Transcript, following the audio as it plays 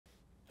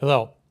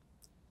Hello,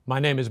 my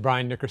name is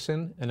Brian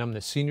Nickerson, and I'm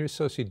the Senior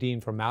Associate Dean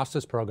for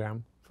Master's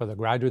Program for the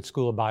Graduate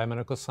School of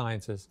Biomedical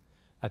Sciences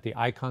at the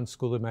Icahn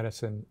School of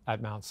Medicine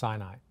at Mount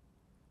Sinai.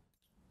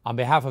 On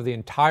behalf of the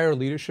entire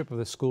leadership of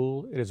the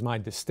school, it is my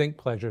distinct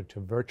pleasure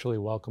to virtually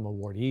welcome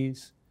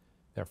awardees,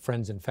 their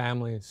friends and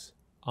families,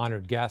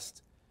 honored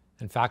guests,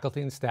 and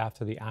faculty and staff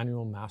to the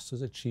annual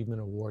Master's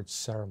Achievement Awards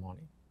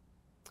ceremony.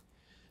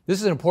 This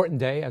is an important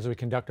day as we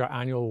conduct our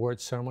annual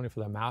awards ceremony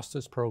for the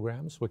master's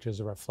programs, which is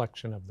a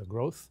reflection of the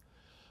growth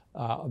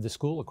of the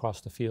school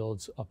across the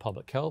fields of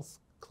public health,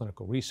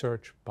 clinical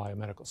research,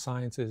 biomedical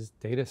sciences,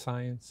 data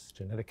science,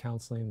 genetic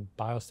counseling,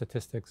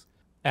 biostatistics,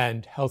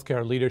 and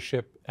healthcare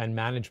leadership and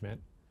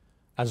management,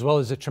 as well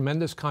as the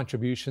tremendous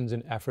contributions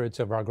and efforts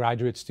of our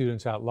graduate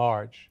students at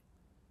large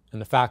and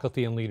the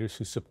faculty and leaders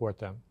who support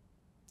them.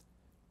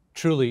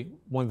 Truly,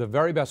 one of the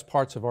very best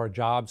parts of our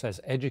jobs as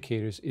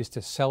educators is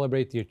to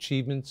celebrate the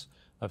achievements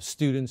of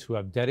students who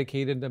have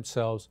dedicated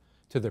themselves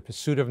to the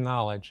pursuit of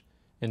knowledge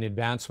and the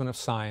advancement of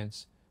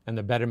science and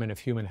the betterment of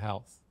human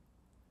health.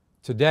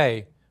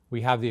 Today, we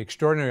have the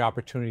extraordinary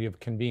opportunity of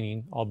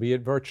convening,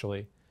 albeit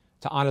virtually,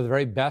 to honor the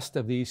very best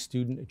of these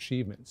student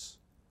achievements.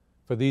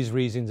 For these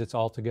reasons, it's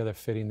altogether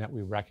fitting that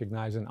we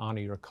recognize and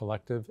honor your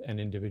collective and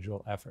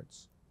individual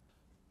efforts.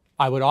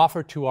 I would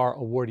offer to our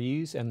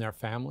awardees and their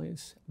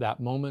families that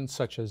moments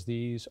such as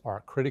these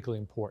are critically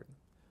important,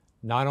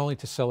 not only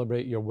to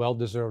celebrate your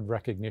well-deserved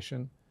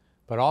recognition,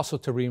 but also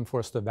to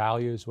reinforce the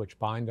values which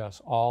bind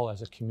us all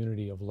as a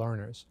community of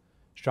learners,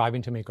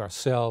 striving to make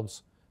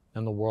ourselves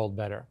and the world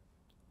better.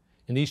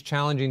 In these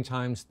challenging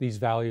times, these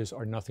values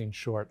are nothing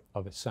short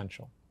of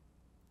essential.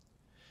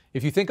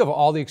 If you think of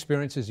all the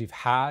experiences you've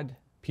had,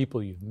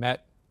 people you've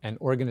met, and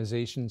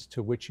organizations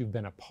to which you've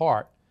been a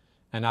part,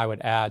 and I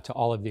would add to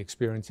all of the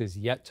experiences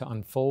yet to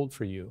unfold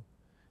for you,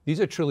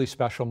 these are truly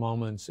special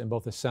moments in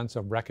both a sense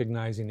of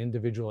recognizing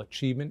individual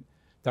achievement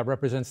that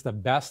represents the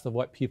best of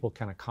what people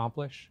can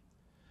accomplish,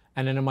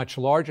 and in a much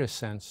larger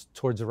sense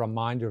towards a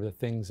reminder of the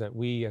things that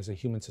we as a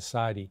human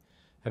society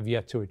have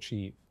yet to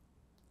achieve.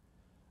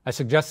 I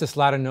suggest this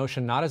latter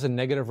notion not as a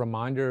negative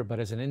reminder, but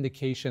as an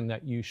indication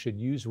that you should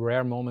use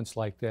rare moments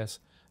like this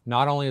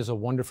not only as a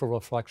wonderful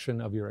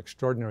reflection of your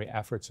extraordinary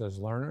efforts as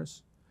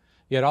learners,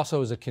 yet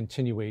also as a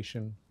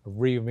continuation, a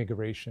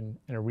reinvigoration,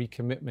 and a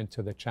recommitment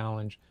to the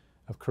challenge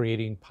of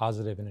creating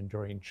positive and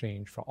enduring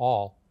change for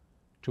all,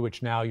 to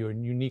which now you are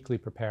uniquely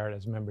prepared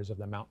as members of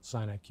the Mount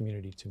Sinai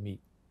community to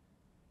meet.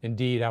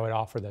 Indeed, I would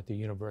offer that the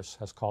universe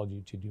has called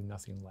you to do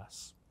nothing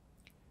less.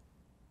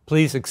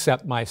 Please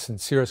accept my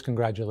sincerest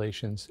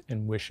congratulations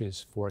and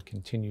wishes for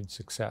continued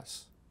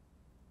success.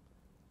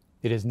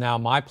 It is now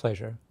my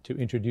pleasure to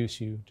introduce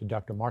you to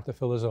Dr. Martha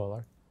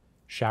Filizzola,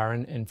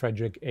 Sharon and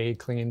Frederick A.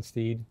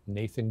 Klingensteed,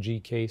 Nathan G.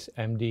 Case,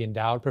 MD,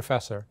 Endowed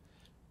Professor,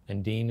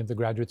 and Dean of the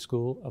Graduate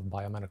School of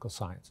Biomedical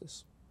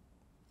Sciences.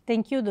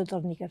 Thank you,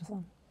 Dr.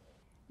 Nickerson.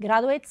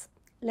 Graduates,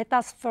 let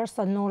us first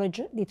acknowledge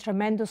the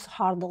tremendous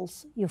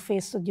hurdles you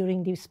faced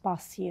during this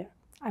past year.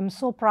 I'm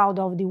so proud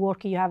of the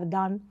work you have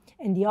done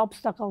and the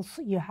obstacles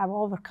you have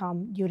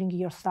overcome during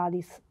your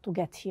studies to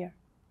get here.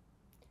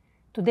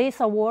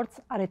 Today's awards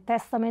are a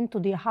testament to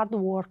the hard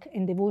work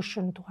and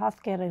devotion to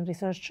healthcare and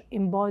research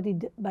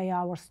embodied by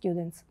our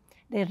students.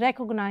 They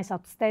recognize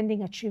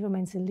outstanding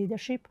achievements in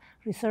leadership,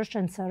 research,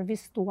 and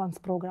service to one's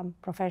program,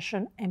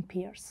 profession, and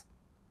peers.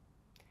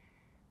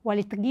 While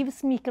it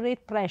gives me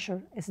great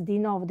pleasure as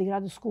Dean of the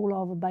Graduate School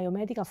of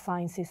Biomedical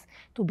Sciences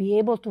to be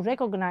able to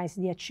recognize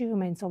the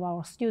achievements of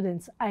our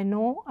students, I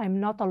know I'm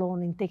not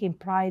alone in taking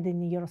pride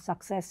in your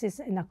successes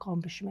and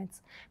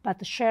accomplishments,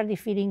 but share the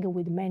feeling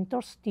with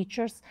mentors,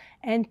 teachers,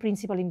 and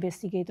principal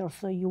investigators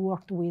you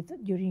worked with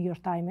during your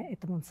time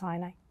at Mount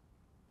Sinai.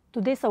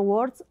 Today's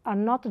awards are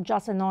not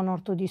just an honor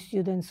to the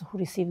students who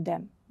received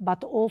them,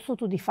 but also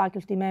to the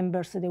faculty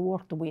members they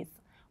worked with,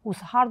 whose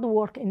hard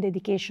work and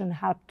dedication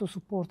helped to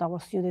support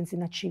our students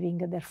in achieving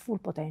their full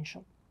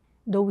potential.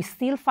 Though we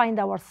still find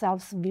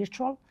ourselves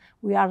virtual,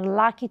 we are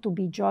lucky to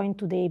be joined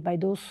today by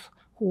those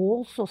who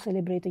also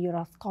celebrate your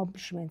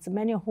accomplishments,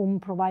 many of whom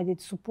provided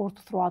support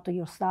throughout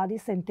your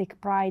studies and take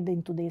pride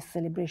in today's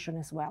celebration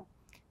as well.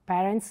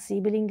 Parents,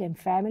 siblings, and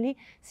family,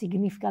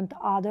 significant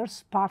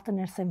others,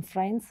 partners and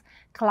friends,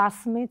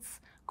 classmates,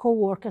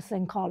 co-workers,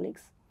 and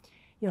colleagues.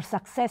 Your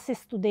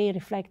successes today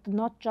reflect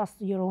not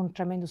just your own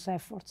tremendous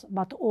efforts,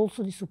 but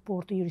also the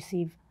support you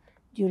receive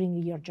during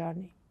your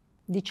journey.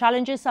 The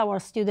challenges our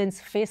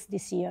students faced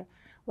this year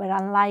were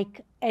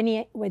unlike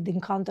any we'd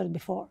encountered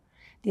before.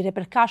 The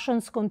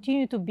repercussions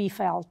continue to be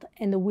felt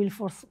and will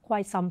for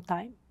quite some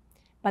time.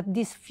 But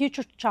these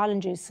future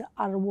challenges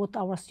are what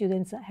our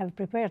students have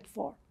prepared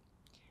for.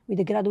 With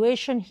the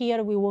graduation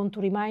here, we want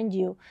to remind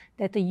you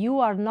that you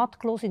are not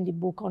closing the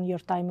book on your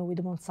time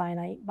with Mount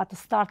Sinai, but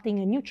starting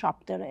a new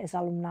chapter as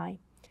alumni.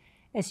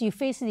 As you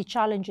face the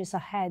challenges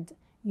ahead,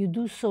 you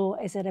do so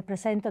as a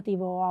representative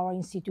of our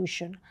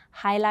institution,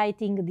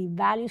 highlighting the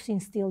values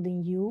instilled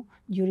in you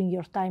during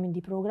your time in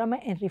the program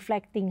and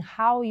reflecting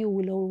how you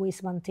will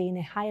always maintain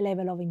a high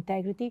level of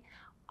integrity,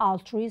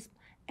 altruism,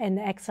 and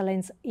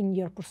excellence in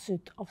your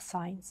pursuit of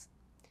science.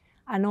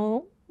 I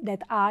know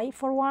that I,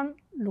 for one,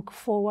 look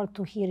forward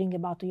to hearing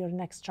about your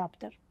next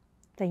chapter.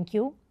 Thank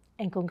you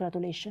and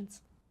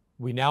congratulations.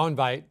 We now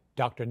invite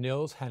Dr.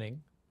 Nils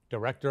Henning,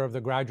 Director of the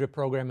Graduate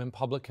Program in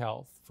Public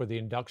Health, for the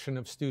induction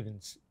of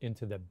students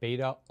into the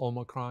Beta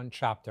Omicron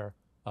chapter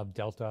of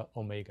Delta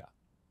Omega.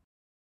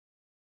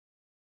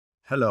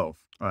 Hello,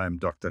 I'm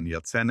Dr.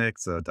 Nils Henning,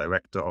 the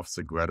Director of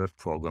the Graduate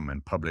Program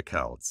in Public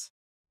Health.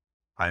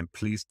 I'm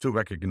pleased to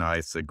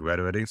recognize the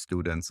graduating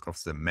students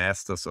of the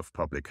Masters of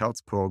Public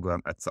Health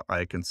program at the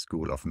Icahn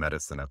School of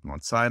Medicine at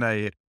Mount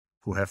Sinai,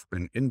 who have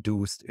been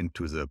induced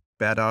into the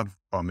Beta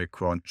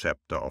Omicron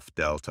chapter of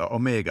Delta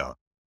Omega,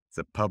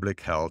 the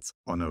Public Health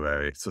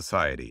Honorary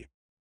Society.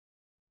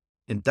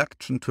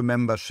 Induction to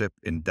membership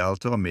in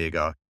Delta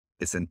Omega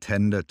is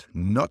intended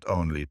not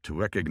only to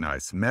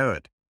recognize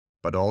merit,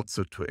 but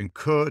also to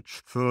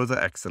encourage further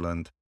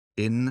excellence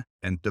in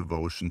and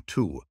devotion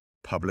to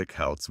public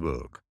health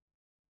work.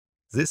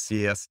 This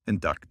year's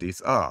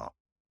inductees are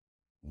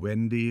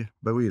Wendy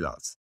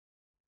Barillas,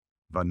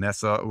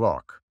 Vanessa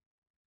Rock,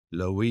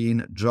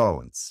 Loreen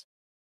Jones,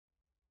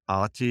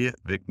 Arti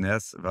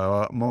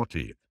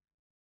Vignesvaramurthy,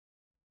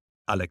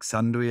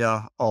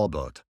 Alexandria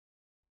Albert,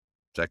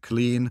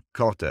 Jacqueline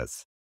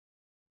Cortez,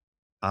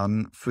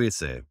 Anne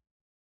Friese,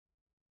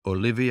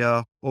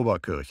 Olivia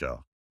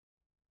Oberkircher,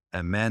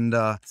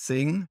 Amanda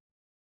Singh,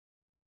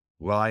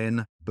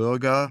 Ryan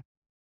Berger,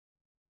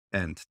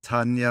 and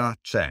Tanya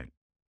Chang.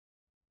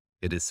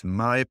 It is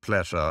my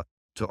pleasure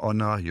to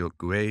honor your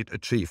great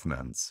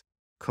achievements.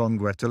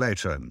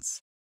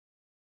 Congratulations.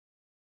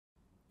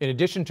 In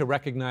addition to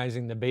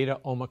recognizing the Beta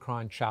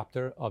Omicron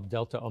chapter of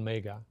Delta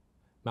Omega,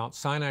 Mount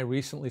Sinai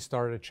recently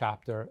started a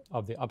chapter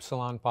of the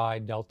Upsilon Pi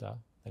Delta,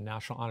 the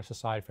National Honor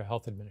Society for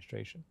Health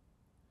Administration.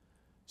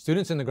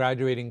 Students in the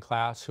graduating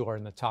class who are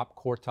in the top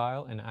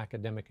quartile in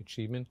academic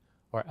achievement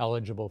are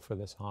eligible for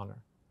this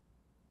honor.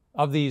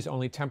 Of these,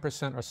 only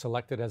 10% are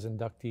selected as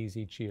inductees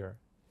each year.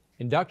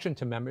 Induction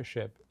to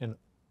membership in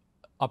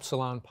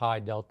Upsilon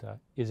Pi Delta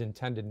is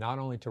intended not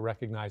only to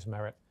recognize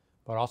merit,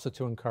 but also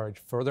to encourage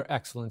further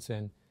excellence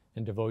in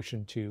and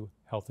devotion to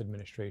health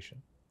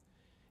administration.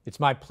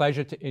 It's my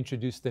pleasure to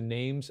introduce the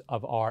names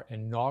of our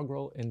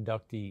inaugural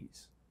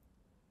inductees.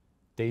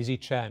 Daisy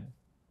Chen,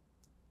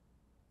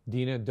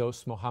 Dina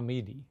Dos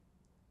Mohamedi,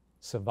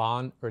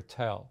 Savan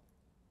Ertel,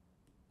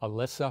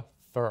 Alyssa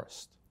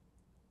First,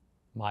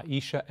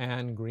 Maisha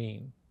Ann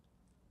Green,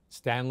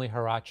 Stanley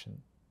Harachin,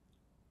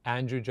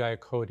 Andrew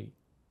Giacotti,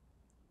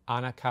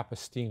 Anna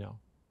Capostino,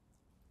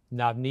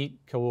 Navneet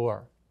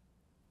Kaur,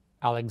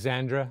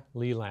 Alexandra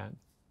Leland,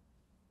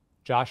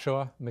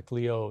 Joshua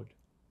McLeod,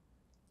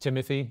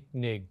 Timothy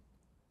Nig,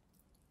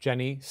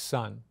 Jenny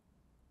Sun,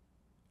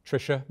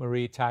 Tricia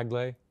Marie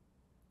Tagle,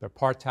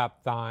 Berpartap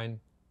Thine,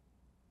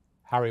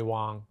 Harry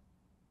Wong,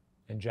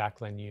 and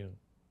Jacqueline Yoon.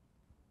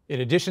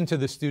 In addition to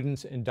the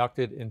students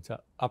inducted into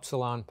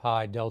Upsilon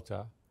Pi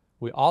Delta,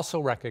 we also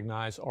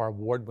recognize our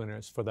award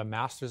winners for the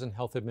Masters in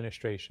Health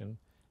Administration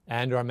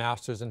and our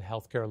Masters in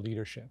Healthcare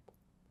Leadership.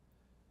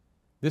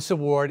 This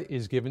award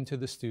is given to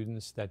the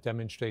students that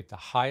demonstrate the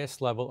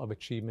highest level of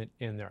achievement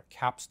in their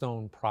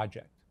capstone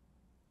project.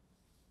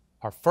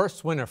 Our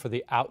first winner for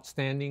the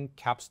Outstanding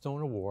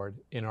Capstone Award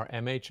in our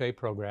MHA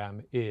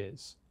program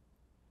is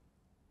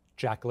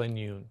Jacqueline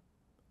Yoon.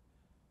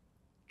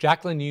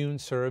 Jacqueline Yoon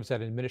serves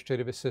as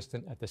Administrative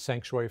Assistant at the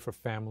Sanctuary for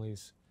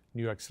Families,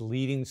 New York's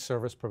leading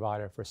service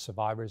provider for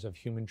survivors of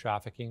human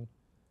trafficking,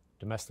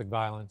 domestic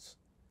violence,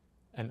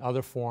 and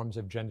other forms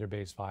of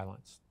gender-based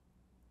violence.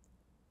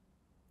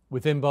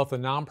 Within both the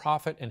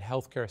nonprofit and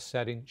healthcare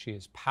setting, she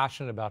is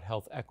passionate about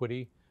health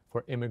equity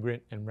for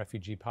immigrant and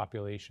refugee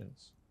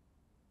populations.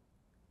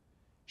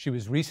 She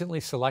was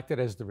recently selected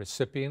as the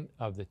recipient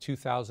of the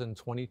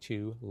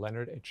 2022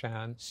 Leonard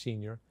Echan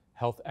Senior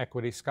Health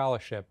Equity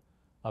Scholarship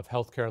of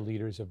Healthcare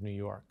Leaders of New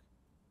York.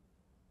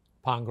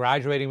 Upon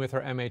graduating with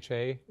her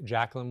MHA,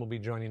 Jacqueline will be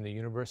joining the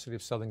University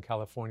of Southern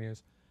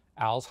California's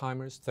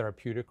Alzheimer's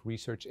Therapeutic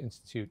Research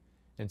Institute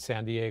in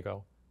San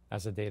Diego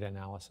as a data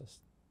analyst.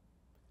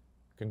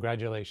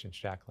 Congratulations,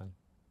 Jacqueline.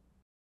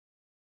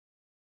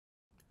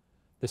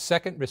 The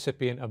second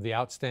recipient of the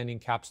Outstanding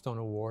Capstone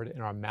Award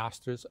in our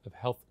Masters of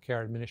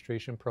Healthcare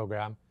Administration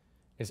program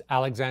is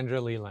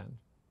Alexandra Leland.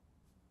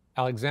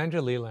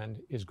 Alexandra Leland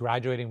is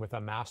graduating with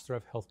a Master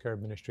of Healthcare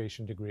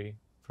Administration degree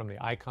from the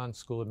Icahn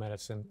School of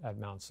Medicine at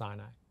Mount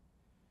Sinai.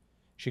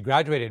 She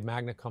graduated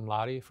magna cum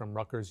laude from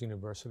Rutgers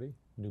University,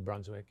 New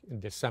Brunswick, in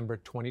December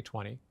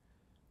 2020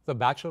 with a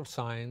Bachelor of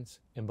Science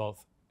in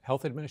both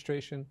Health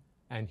Administration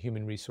and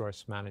Human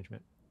Resource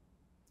Management.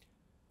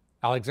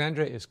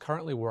 Alexandra is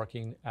currently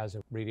working as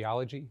a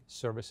Radiology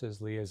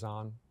Services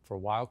Liaison for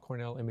Weill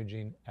Cornell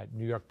Imaging at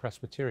New York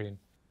Presbyterian,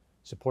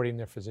 supporting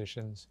their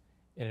physicians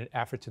in an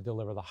effort to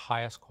deliver the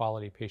highest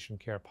quality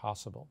patient care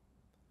possible.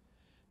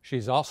 She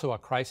is also a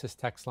crisis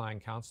text line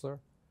counselor,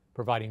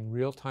 providing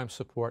real-time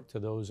support to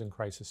those in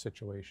crisis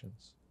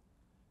situations.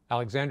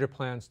 Alexandra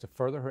plans to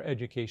further her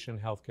education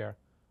in healthcare,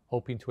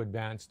 hoping to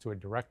advance to a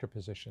director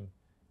position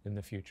in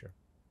the future.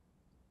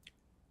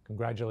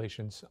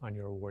 Congratulations on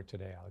your award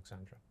today,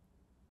 Alexandra.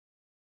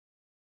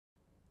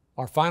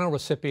 Our final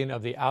recipient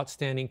of the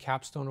Outstanding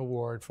Capstone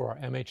Award for our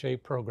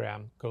MHA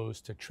program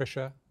goes to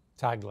Tricia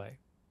Tagle.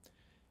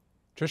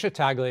 Tricia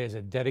Tagle is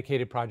a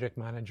dedicated project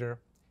manager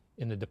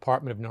in the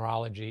Department of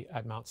Neurology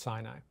at Mount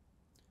Sinai.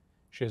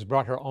 She has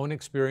brought her own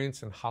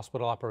experience in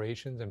hospital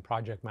operations and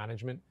project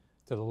management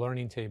to the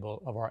learning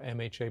table of our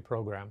MHA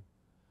program,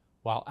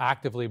 while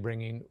actively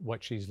bringing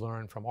what she's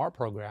learned from our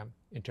program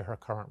into her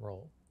current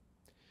role.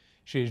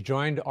 She has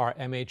joined our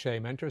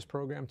MHA Mentors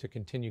program to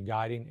continue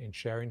guiding and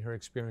sharing her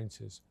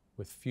experiences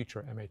with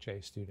future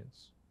MHA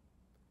students.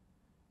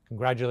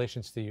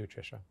 Congratulations to you,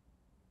 Tricia.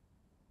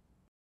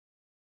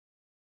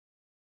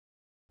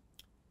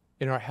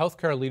 In our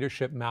Healthcare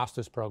Leadership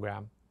Master's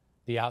program,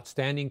 the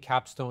Outstanding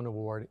Capstone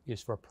Award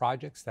is for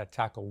projects that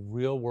tackle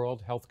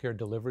real-world healthcare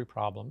delivery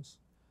problems,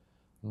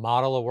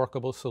 model a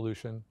workable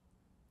solution,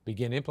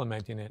 begin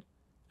implementing it,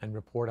 and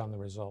report on the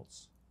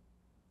results.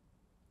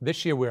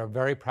 This year, we are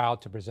very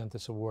proud to present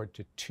this award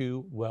to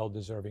two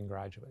well-deserving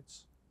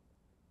graduates.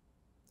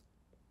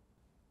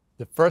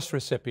 The first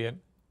recipient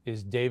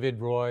is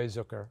David Roy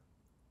Zucker,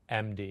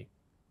 MD.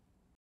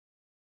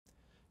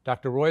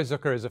 Dr. Roy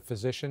Zucker is a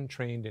physician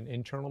trained in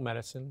internal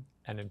medicine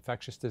and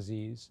infectious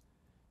disease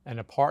and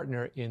a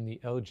partner in the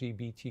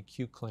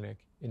LGBTQ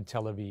clinic in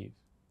Tel Aviv.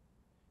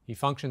 He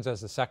functions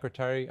as the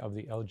secretary of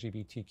the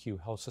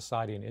LGBTQ Health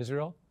Society in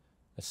Israel,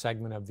 a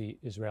segment of the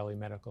Israeli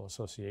Medical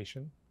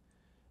Association.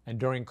 And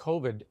during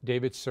COVID,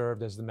 David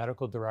served as the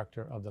medical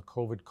director of the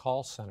COVID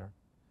Call Center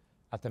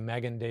at the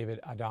Magen David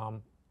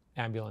Adom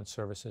Ambulance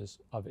Services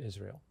of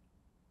Israel.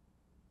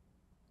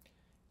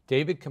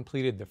 David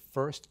completed the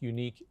first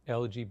unique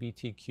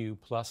LGBTQ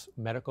plus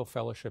medical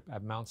fellowship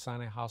at Mount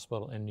Sinai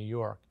Hospital in New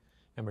York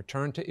and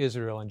returned to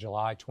Israel in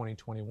July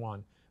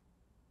 2021,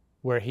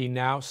 where he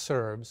now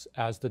serves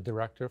as the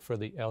director for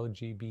the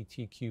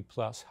LGBTQ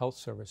plus health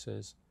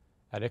services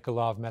at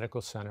Ichilov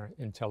Medical Center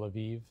in Tel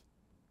Aviv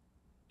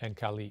and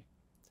Cali,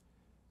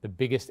 the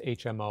biggest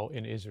HMO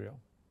in Israel,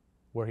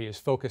 where he is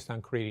focused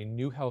on creating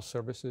new health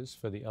services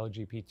for the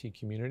LGBT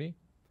community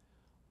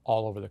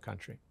all over the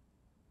country.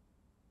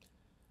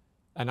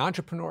 An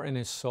entrepreneur in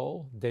his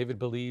soul, David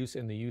believes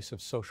in the use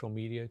of social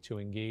media to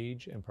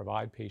engage and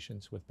provide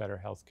patients with better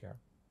health care.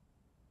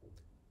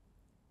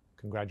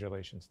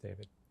 Congratulations,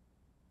 David.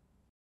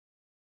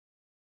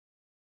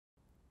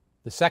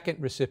 The second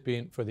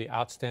recipient for the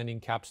Outstanding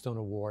Capstone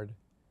Award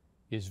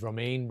is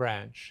Romaine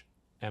Branch,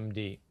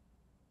 MD.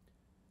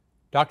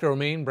 Dr.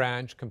 Romaine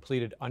Branch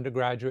completed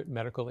undergraduate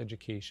medical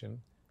education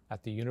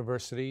at the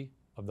University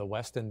of the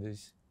West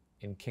Indies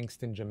in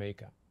Kingston,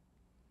 Jamaica.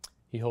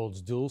 He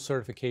holds dual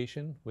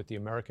certification with the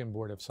American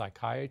Board of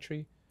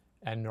Psychiatry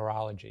and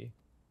Neurology,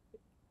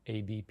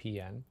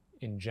 ABPN,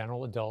 in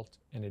general adult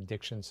and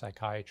addiction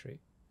psychiatry,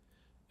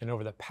 and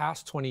over the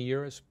past 20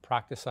 years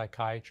practiced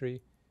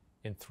psychiatry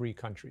in 3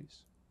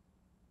 countries.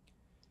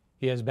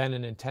 He has been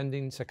an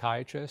attending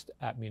psychiatrist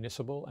at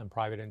municipal and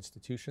private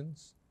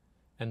institutions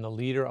and the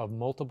leader of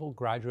multiple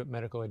graduate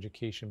medical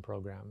education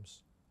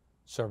programs,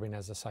 serving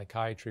as a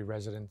psychiatry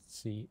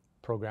residency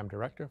program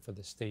director for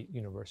the State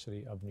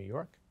University of New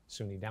York,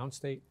 SUNY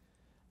Downstate,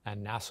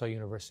 and Nassau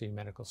University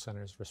Medical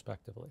Centers,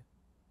 respectively.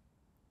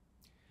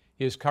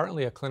 He is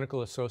currently a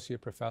clinical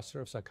associate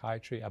professor of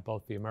psychiatry at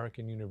both the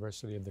American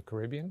University of the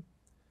Caribbean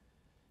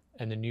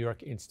and the New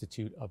York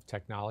Institute of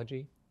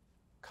Technology,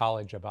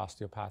 College of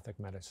Osteopathic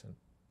Medicine.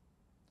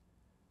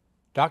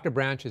 Dr.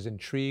 Branch is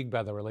intrigued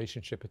by the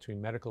relationship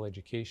between medical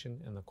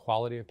education and the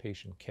quality of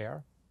patient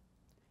care.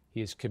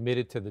 He is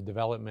committed to the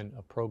development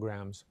of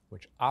programs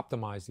which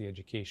optimize the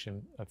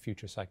education of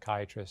future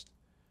psychiatrists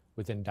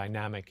within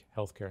dynamic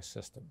healthcare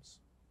systems.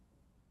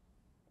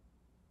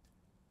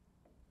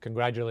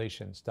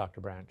 Congratulations, Dr.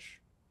 Branch.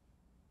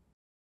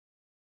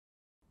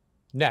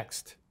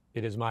 Next,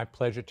 it is my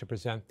pleasure to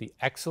present the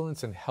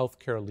Excellence in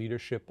Healthcare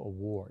Leadership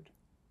Award.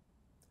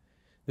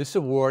 This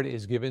award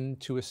is given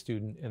to a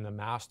student in the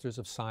Masters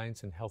of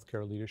Science in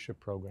Healthcare Leadership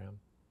program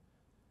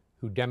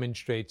who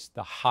demonstrates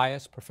the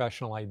highest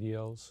professional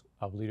ideals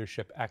of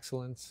leadership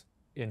excellence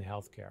in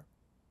healthcare.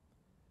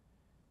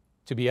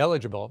 To be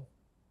eligible,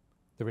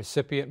 the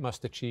recipient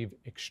must achieve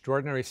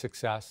extraordinary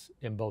success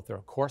in both their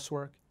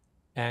coursework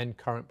and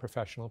current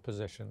professional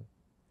position,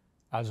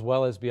 as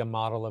well as be a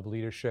model of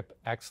leadership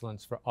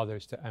excellence for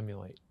others to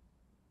emulate.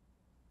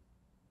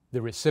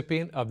 The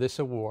recipient of this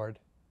award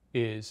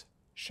is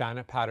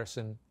Shanna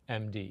Patterson,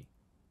 MD.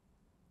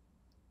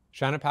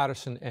 Shanna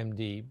Patterson,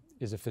 MD,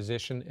 is a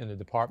physician in the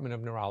Department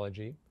of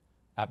Neurology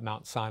at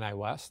Mount Sinai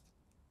West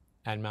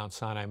and Mount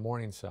Sinai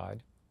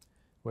Morningside,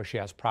 where she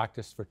has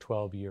practiced for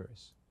 12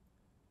 years.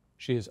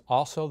 She is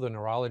also the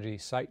neurology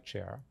site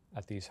chair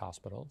at these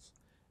hospitals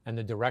and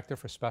the director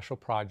for special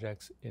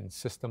projects in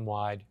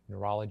system-wide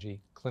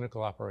neurology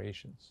clinical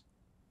operations.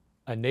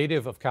 A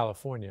native of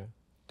California,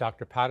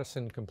 Dr.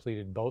 Patterson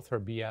completed both her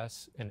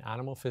BS in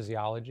animal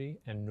physiology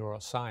and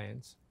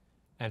neuroscience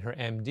and her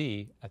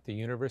MD at the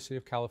University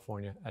of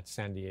California at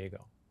San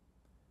Diego.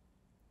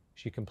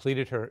 She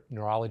completed her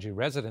neurology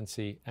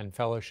residency and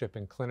fellowship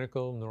in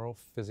clinical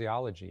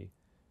neurophysiology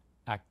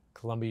at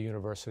Columbia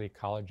University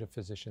College of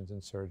Physicians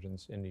and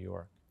Surgeons in New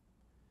York.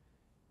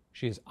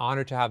 She is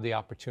honored to have the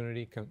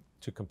opportunity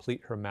to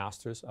complete her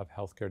Master's of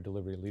Healthcare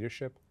Delivery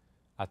Leadership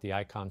at the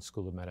Icahn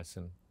School of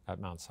Medicine at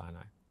Mount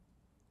Sinai.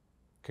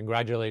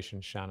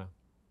 Congratulations, Shanna.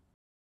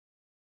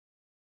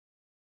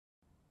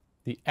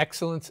 The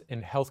Excellence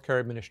in Healthcare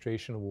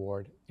Administration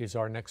Award is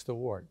our next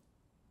award.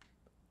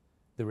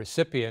 The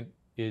recipient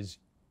is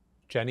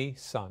Jenny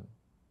Sun.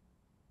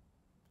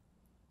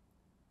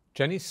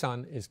 Jenny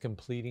Sun is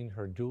completing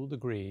her dual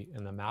degree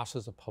in the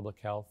Masters of Public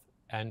Health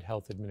and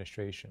Health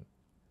Administration.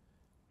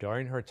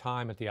 During her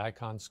time at the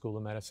Icahn School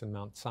of Medicine,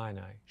 Mount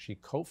Sinai, she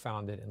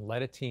co-founded and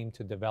led a team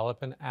to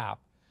develop an app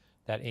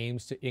that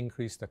aims to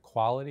increase the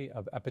quality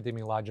of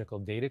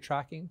epidemiological data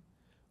tracking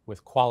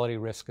with quality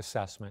risk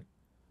assessment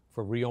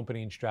for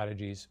reopening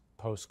strategies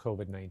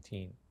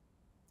post-COVID-19.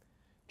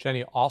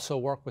 Jenny also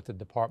worked with the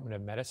Department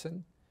of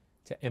Medicine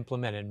to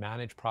implement and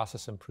manage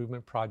process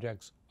improvement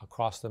projects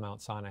across the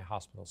Mount Sinai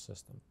hospital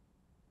system.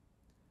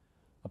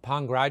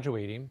 Upon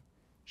graduating,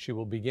 she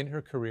will begin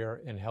her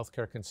career in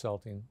healthcare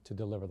consulting to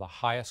deliver the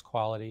highest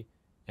quality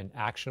and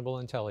actionable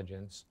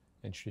intelligence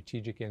and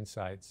strategic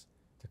insights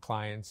to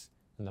clients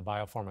in the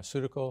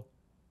biopharmaceutical,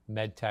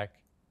 medtech,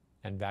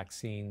 and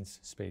vaccines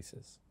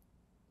spaces.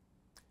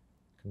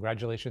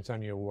 Congratulations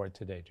on your award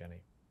today,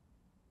 Jenny.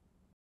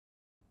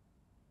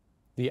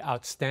 The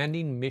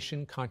Outstanding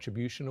Mission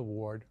Contribution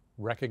Award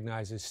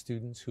recognizes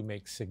students who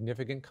make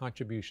significant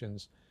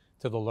contributions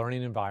to the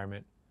learning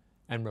environment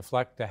and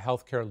reflect the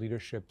healthcare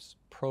leadership's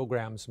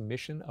program's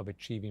mission of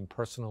achieving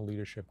personal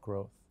leadership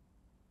growth.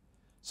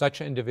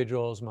 Such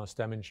individuals must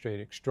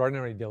demonstrate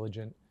extraordinary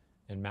diligence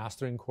in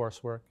mastering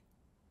coursework,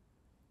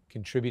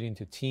 contributing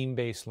to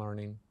team-based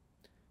learning,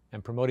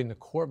 and promoting the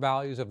core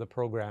values of the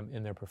program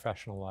in their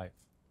professional life.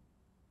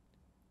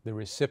 The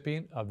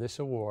recipient of this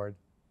award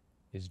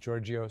is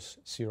Georgios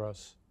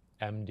Siros,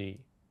 MD.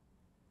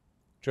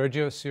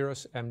 Georgios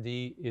Siros,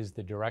 MD is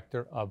the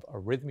Director of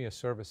Arrhythmia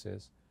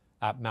Services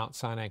at Mount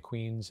Sinai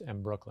Queens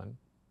and Brooklyn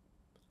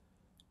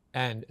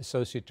and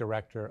Associate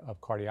Director of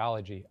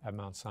Cardiology at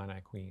Mount Sinai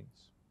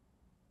Queens.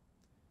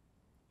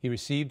 He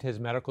received his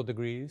medical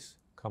degrees,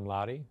 cum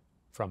laude,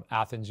 from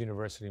Athens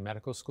University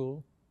Medical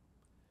School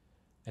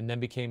and then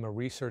became a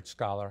research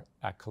scholar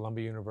at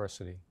Columbia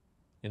University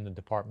in the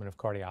Department of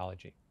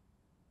Cardiology.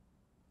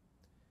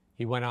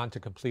 He went on to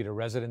complete a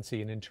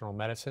residency in internal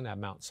medicine at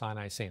Mount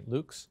Sinai St.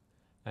 Luke's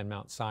and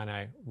Mount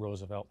Sinai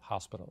Roosevelt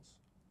Hospitals.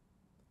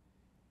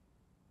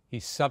 He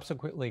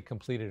subsequently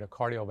completed a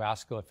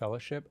cardiovascular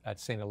fellowship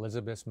at St.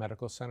 Elizabeth's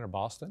Medical Center,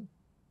 Boston,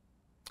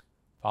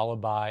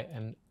 followed by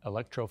an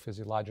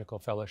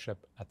electrophysiological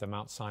fellowship at the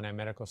Mount Sinai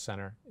Medical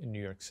Center in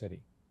New York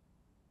City.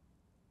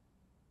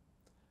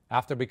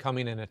 After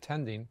becoming an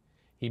attending,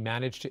 he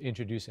managed to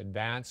introduce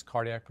advanced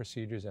cardiac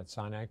procedures at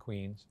Sinai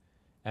Queens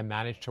and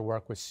managed to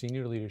work with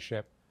senior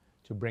leadership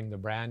to bring the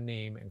brand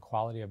name and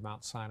quality of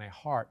Mount Sinai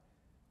Heart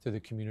to the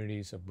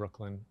communities of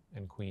Brooklyn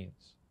and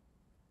Queens.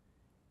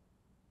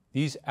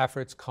 These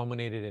efforts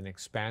culminated in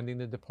expanding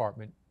the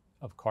Department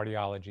of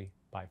Cardiology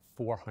by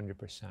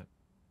 400%.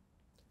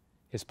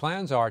 His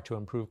plans are to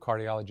improve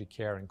cardiology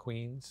care in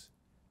Queens,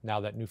 now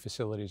that new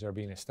facilities are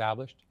being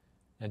established,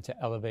 and to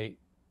elevate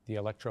the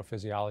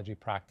electrophysiology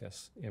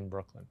practice in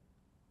Brooklyn.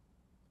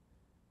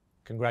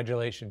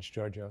 Congratulations,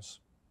 Georgios.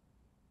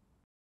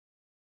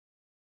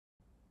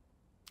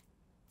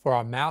 For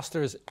our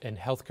Masters in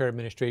Healthcare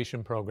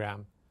Administration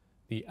program,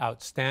 the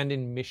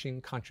Outstanding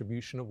Mission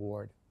Contribution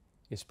Award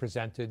is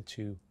presented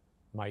to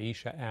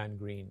Maisha Ann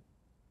Green.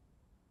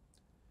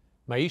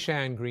 Maisha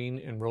Ann Green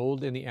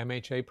enrolled in the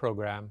MHA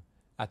program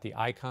at the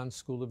Icahn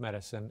School of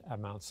Medicine at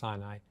Mount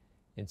Sinai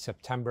in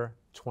September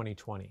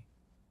 2020.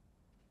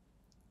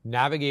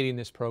 Navigating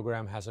this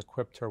program has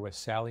equipped her with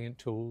salient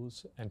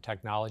tools and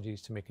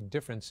technologies to make a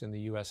difference in the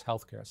U.S.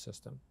 healthcare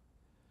system.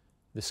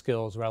 The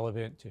skills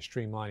relevant to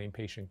streamlining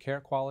patient care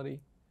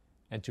quality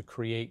and to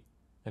create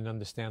and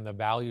understand the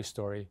value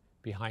story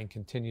behind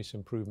continuous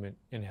improvement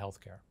in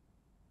healthcare.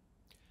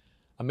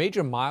 A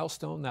major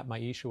milestone that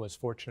Maisha was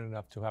fortunate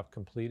enough to have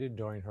completed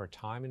during her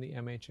time in the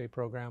MHA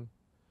program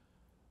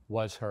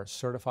was her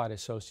Certified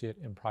Associate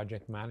in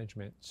Project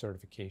Management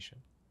certification.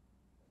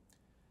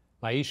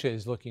 Maisha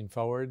is looking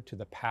forward to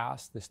the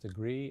path this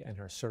degree and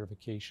her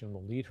certification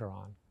will lead her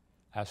on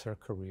as her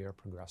career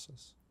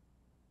progresses.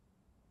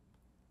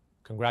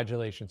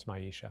 Congratulations,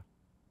 Maisha.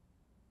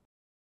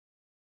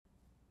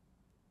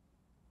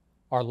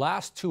 Our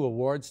last two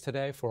awards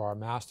today for our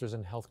Masters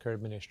in Healthcare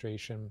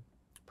Administration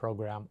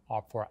program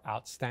are for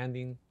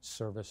Outstanding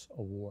Service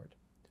Award.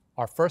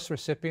 Our first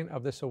recipient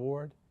of this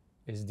award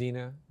is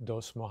Dina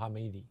Dos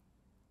Mohamedi.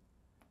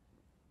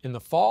 In the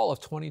fall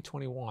of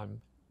 2021,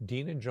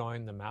 Dina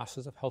joined the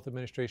Masters of Health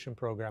Administration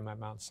program at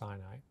Mount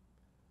Sinai,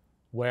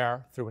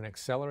 where through an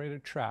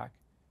accelerated track,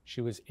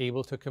 she was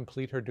able to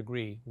complete her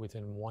degree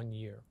within 1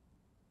 year.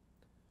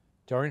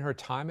 During her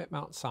time at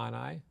Mount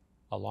Sinai,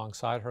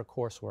 alongside her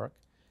coursework,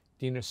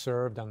 Dina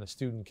served on the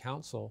Student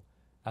Council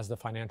as the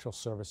financial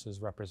services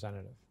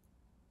representative.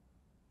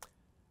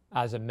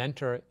 As a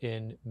mentor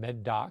in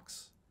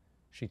MedDocs,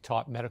 she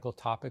taught medical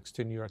topics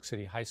to New York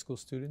City high school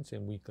students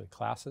in weekly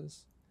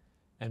classes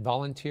and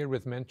volunteered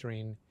with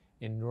mentoring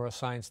in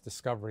neuroscience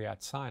discovery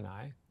at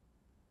Sinai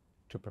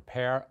to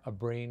prepare a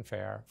brain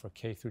fair for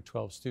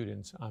K-12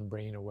 students on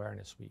Brain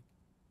Awareness Week.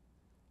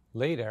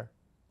 Later,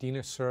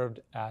 Dina served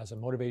as a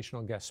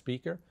motivational guest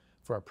speaker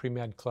for a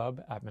pre-med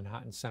club at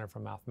Manhattan Center for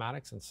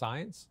Mathematics and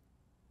Science.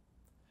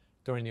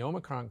 During the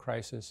Omicron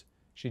crisis,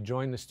 she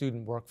joined the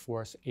student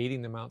workforce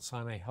aiding the Mount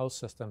Sinai Health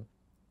System,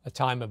 a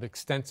time of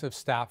extensive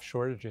staff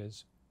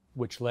shortages,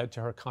 which led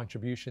to her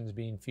contributions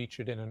being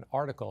featured in an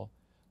article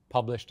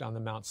published on the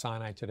Mount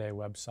Sinai Today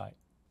website.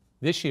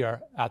 This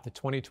year, at the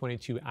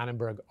 2022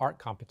 Annenberg Art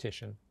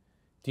Competition,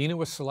 Dina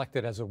was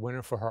selected as a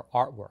winner for her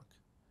artwork,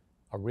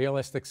 a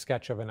realistic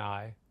sketch of an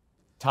eye,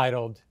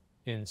 titled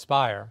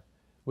Inspire,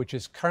 which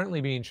is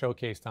currently being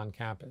showcased on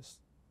campus.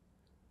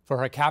 For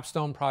her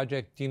capstone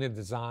project, Dina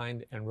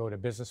designed and wrote a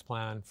business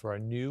plan for a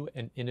new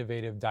and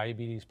innovative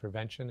diabetes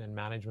prevention and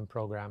management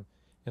program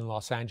in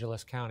Los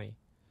Angeles County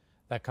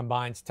that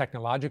combines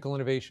technological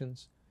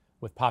innovations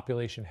with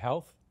population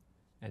health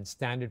and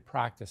standard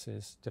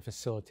practices to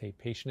facilitate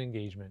patient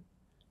engagement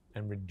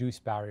and reduce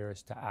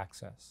barriers to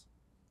access.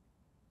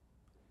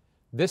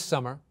 This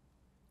summer,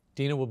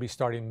 Dina will be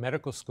starting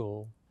medical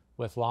school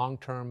with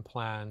long-term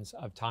plans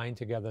of tying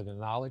together the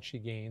knowledge she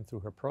gained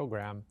through her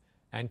program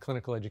and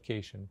clinical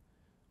education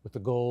with the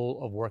goal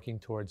of working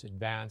towards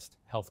advanced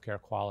healthcare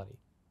quality.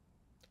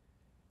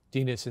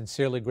 Dina is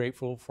sincerely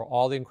grateful for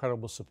all the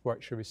incredible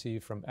support she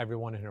received from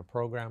everyone in her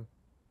program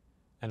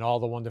and all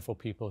the wonderful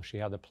people she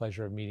had the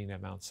pleasure of meeting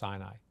at Mount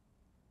Sinai.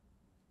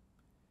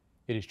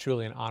 It is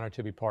truly an honor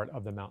to be part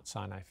of the Mount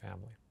Sinai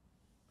family.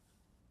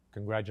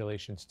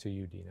 Congratulations to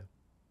you, Dina.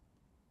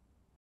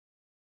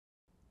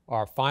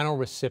 Our final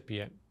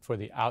recipient for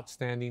the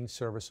Outstanding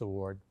Service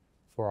Award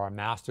for our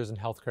Masters in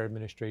Healthcare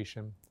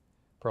Administration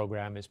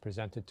program is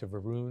presented to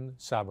Varun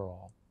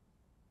Sabarwal.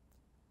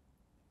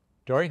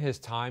 During his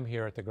time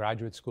here at the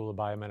Graduate School of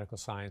Biomedical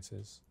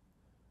Sciences,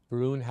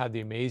 Varun had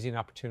the amazing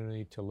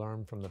opportunity to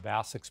learn from the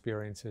vast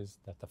experiences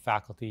that the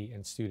faculty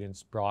and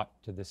students brought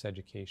to this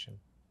education.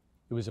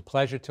 It was a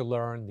pleasure to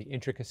learn the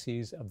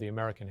intricacies of the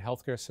American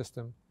healthcare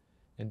system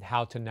and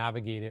how to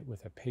navigate it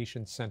with a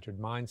patient-centered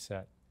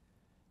mindset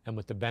and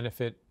with the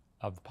benefit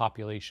of the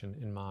population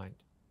in mind.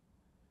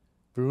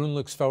 Varun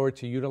looks forward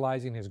to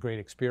utilizing his great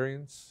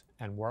experience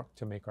and work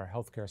to make our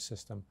healthcare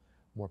system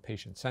more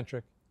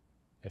patient-centric,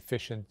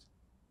 efficient,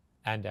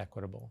 and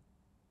equitable.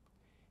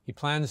 He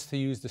plans to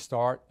use the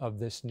start of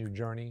this new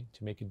journey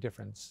to make a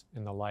difference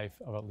in the life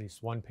of at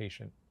least one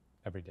patient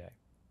every day.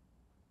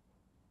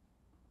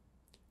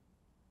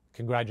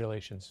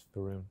 Congratulations,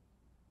 Varun.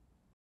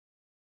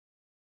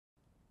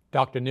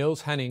 Dr.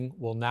 Nils Henning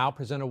will now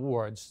present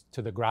awards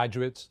to the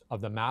graduates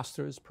of the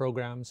Master's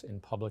Programs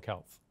in Public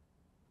Health.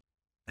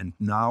 And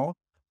now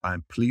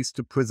I'm pleased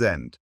to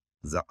present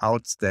the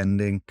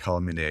Outstanding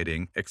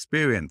Culminating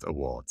Experience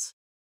Awards.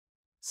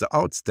 The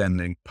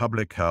Outstanding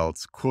Public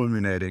Health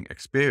Culminating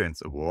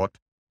Experience Award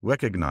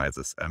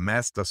recognizes a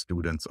master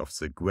student of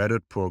the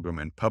graduate program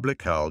in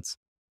public health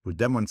who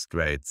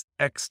demonstrates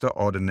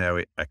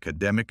extraordinary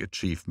academic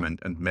achievement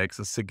and makes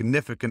a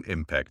significant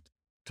impact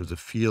to the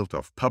field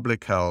of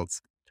public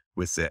health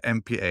with their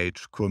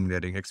MPH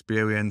culminating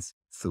experience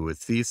through a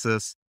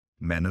thesis,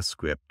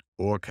 manuscript,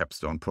 or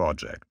capstone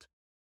project.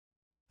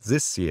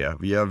 This year,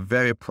 we are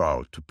very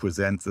proud to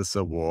present this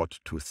award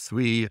to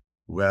 3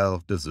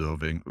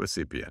 well-deserving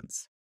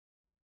recipients.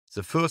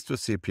 The first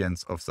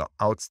recipient of the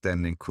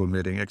Outstanding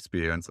Culminating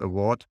Experience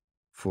Award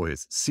for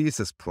his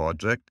thesis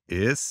project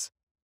is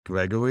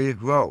Gregory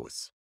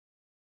Rose.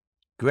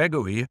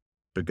 Gregory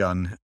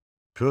began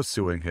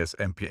pursuing his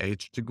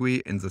MPH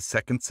degree in the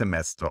second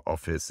semester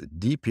of his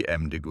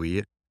DPM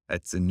degree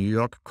at the New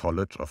York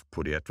College of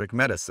Pediatric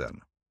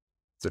Medicine.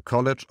 The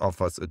college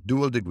offers a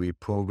dual degree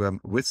program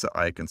with the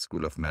Icahn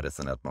School of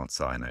Medicine at Mount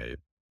Sinai.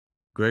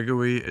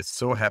 Gregory is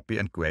so happy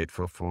and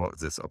grateful for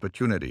this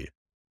opportunity.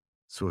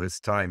 Through his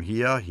time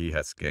here, he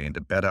has gained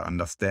a better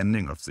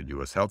understanding of the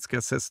US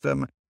healthcare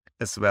system,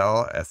 as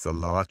well as the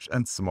large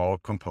and small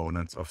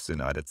components of the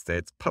United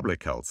States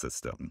public health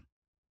system.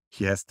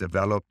 He has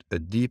developed a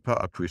deeper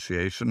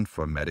appreciation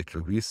for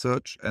medical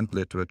research and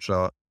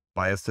literature,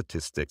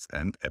 biostatistics,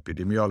 and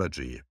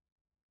epidemiology.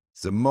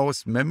 The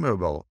most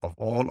memorable of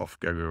all of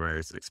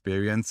Gregory's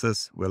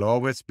experiences will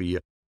always be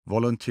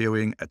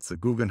volunteering at the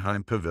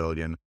Guggenheim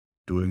Pavilion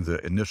during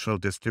the initial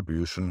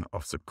distribution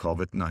of the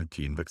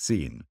COVID-19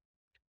 vaccine.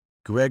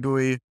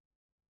 Gregory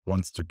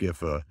wants to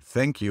give a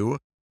thank you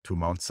to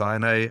Mount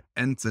Sinai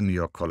and the New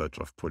York College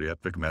of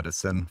Pediatric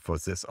Medicine for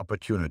this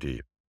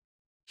opportunity.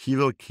 He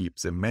will keep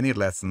the many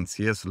lessons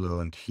he has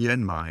learned here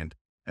in mind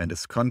and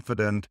is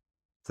confident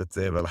that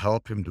they will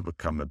help him to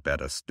become a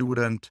better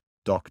student,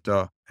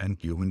 doctor, and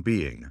human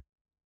being.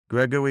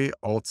 Gregory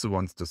also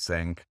wants to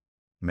thank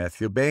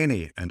Matthew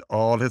Bainey and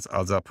all his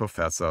other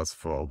professors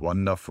for a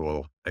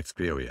wonderful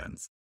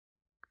experience.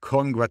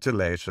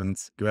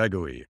 Congratulations,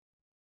 Gregory.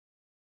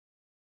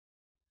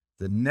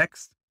 The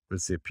next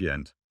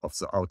recipient of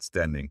the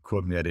Outstanding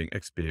Culminating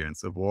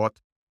Experience Award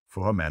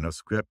for her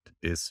manuscript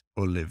is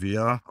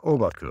Olivia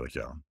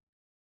Oberkircher.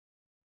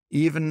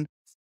 Even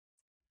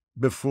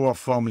before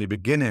formally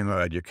beginning her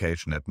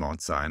education at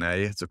Mount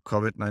Sinai, the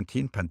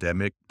COVID-19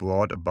 pandemic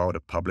brought about a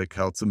public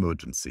health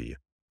emergency.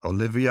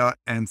 Olivia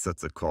answered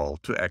the call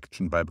to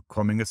action by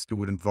becoming a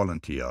student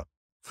volunteer,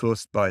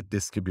 first by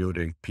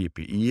distributing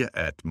PPE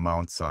at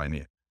Mount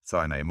Sinai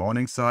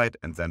Morningside,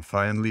 and then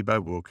finally by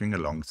working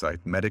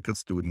alongside medical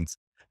students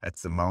at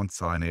the Mount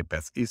Sinai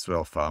Beth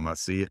Israel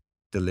Pharmacy,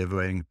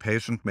 delivering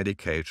patient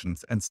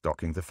medications and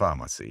stocking the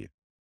pharmacy.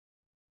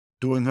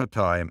 During her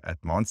time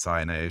at Mount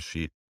Sinai,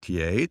 she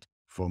TA'd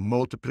for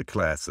multiple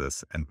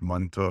classes and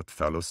mentored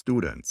fellow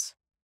students.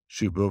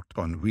 She worked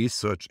on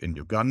research in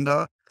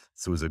Uganda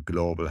through the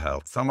Global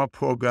Health Summer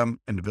Program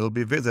and will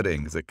be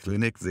visiting the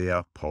clinic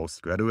there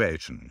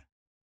post-graduation.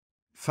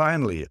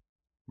 Finally,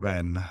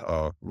 when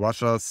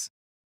Russia's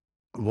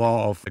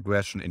war of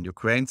aggression in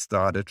Ukraine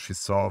started, she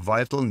saw a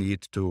vital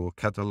need to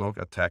catalog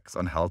attacks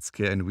on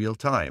healthcare in real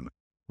time.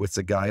 With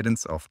the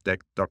guidance of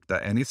Dr.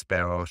 Annie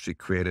Sparrow, she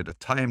created a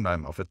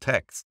timeline of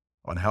attacks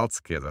on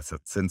healthcare that has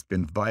since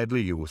been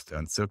widely used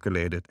and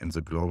circulated in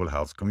the global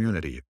health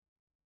community.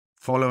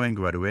 Following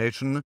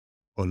graduation,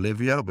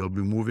 Olivia will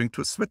be moving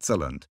to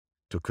Switzerland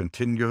to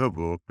continue her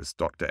work with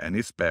Dr.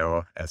 Annie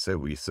Sparrow as a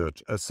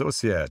research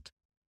associate.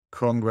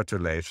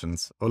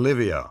 Congratulations,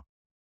 Olivia.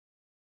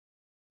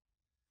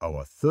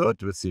 Our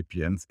third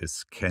recipient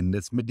is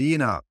Candice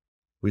Medina,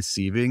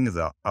 receiving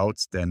the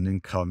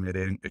Outstanding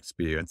Culminating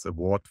Experience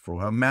Award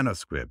for her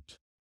manuscript.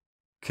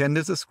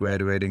 Candice is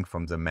graduating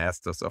from the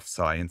Masters of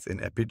Science in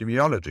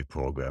Epidemiology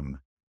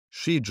program.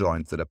 She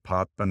joined the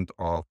Department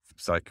of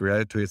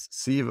Psychiatry's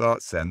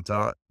SIVA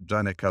Center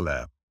Janica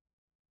Lab.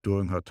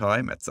 During her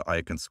time at the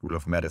Icahn School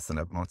of Medicine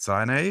at Mount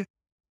Sinai,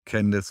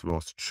 Candice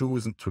was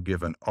chosen to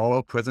give an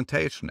oral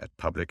presentation at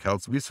Public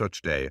Health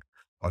Research Day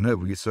on her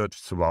research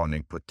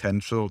surrounding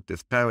potential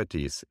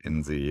disparities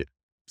in the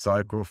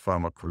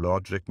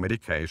psychopharmacologic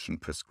medication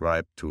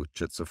prescribed to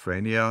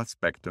schizophrenia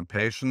spectrum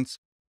patients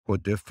for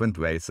different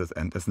races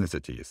and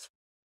ethnicities.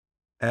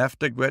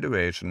 After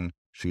graduation,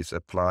 she's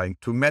applying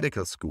to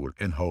medical school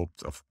in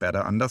hopes of better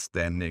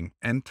understanding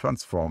and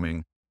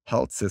transforming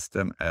health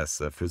system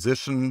as a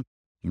physician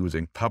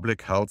using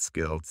public health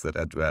skills that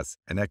address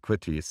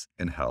inequities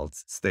in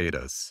health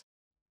status.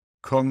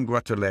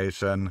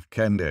 Congratulations,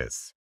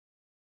 Candice.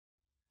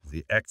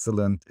 The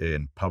Excellent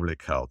in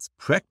Public Health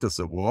Practice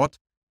Award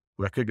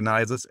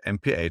recognizes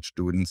MPH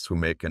students who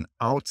make an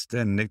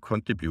outstanding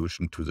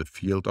contribution to the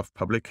field of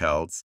public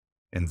health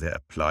in their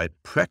applied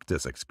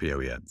practice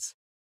experience.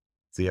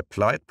 The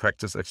applied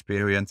practice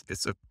experience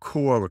is a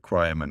core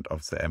requirement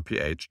of the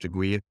MPH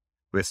degree,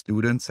 where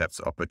students have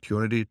the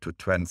opportunity to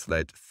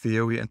translate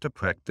theory into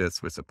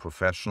practice with a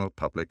professional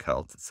public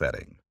health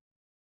setting.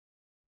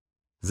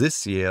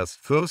 This year's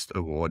first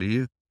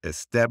awardee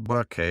is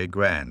Deborah K.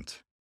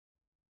 Grant.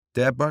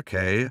 Deborah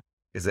K.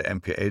 is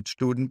an MPH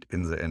student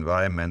in the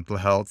Environmental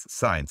Health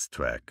Science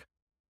track.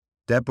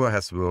 Deborah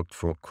has worked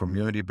for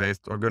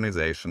community-based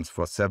organizations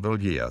for several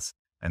years,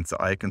 and the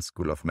Icahn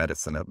School of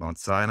Medicine at Mount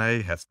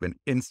Sinai has been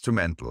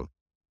instrumental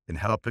in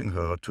helping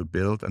her to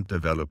build and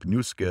develop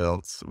new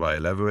skills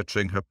while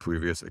leveraging her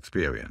previous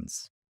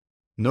experience.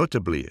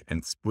 Notably,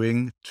 in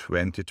spring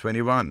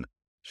 2021,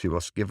 she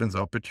was given the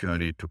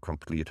opportunity to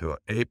complete her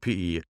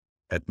APE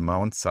at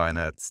Mount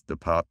Sinai's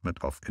Department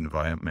of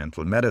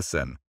Environmental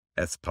Medicine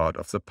as part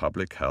of the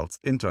Public Health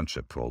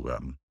Internship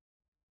Program.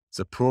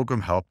 The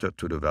program helped her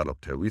to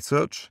develop her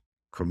research,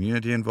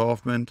 community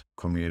involvement,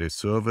 community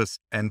service,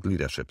 and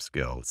leadership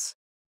skills.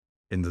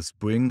 In the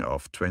spring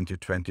of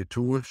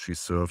 2022, she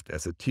served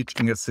as a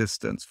teaching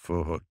assistant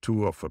for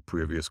two of her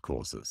previous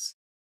courses.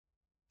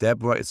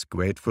 Deborah is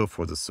grateful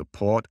for the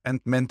support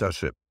and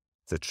mentorship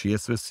that she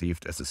has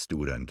received as a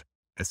student,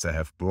 as they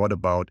have brought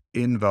about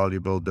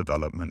invaluable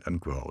development and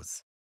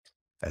growth.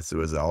 As a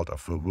result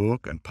of her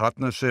work and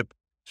partnership,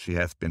 she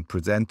has been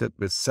presented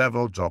with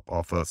several job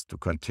offers to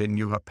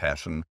continue her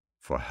passion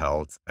for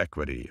health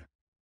equity.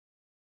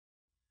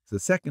 The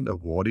second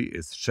awardee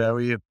is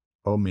Sherry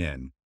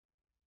O'Mean.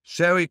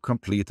 Sherry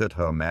completed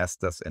her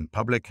Master's in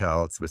Public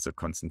Health with a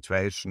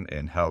concentration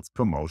in health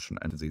promotion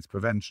and disease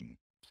prevention.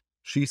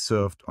 She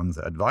served on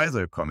the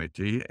advisory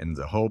committee in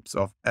the hopes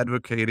of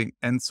advocating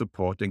and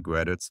supporting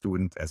graduate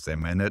students as they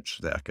manage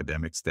their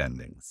academic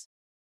standings.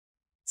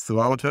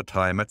 Throughout her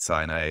time at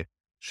Sinai,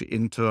 she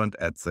interned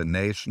at the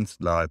nation's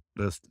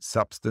largest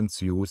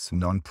substance use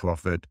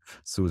nonprofit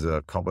through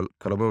the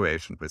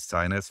collaboration with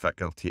Sinai's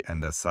faculty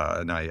and the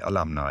Sinai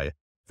alumni,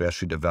 where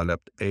she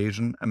developed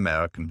Asian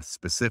American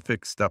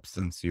specific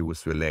substance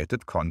use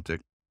related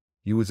content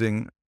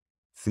using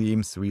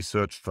themes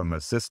researched from a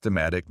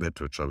systematic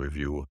literature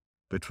review,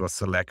 which was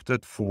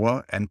selected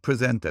for and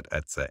presented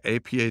at the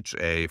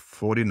APHA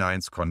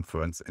 49th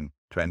conference in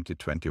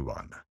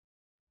 2021.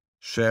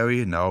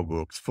 Sherry now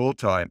works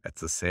full-time at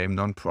the same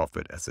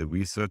nonprofit as a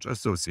research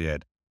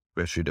associate,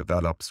 where she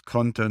develops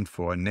content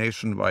for a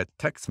nationwide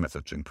text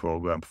messaging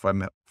program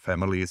for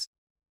families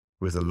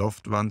with a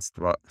loved one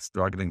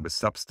struggling with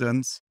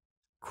substance,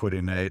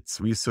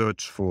 coordinates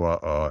research for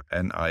a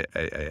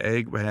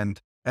NIAAA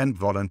grant, and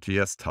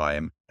volunteers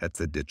time at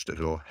the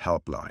digital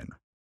helpline.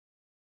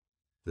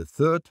 The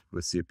third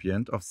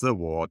recipient of the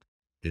award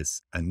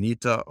is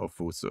Anita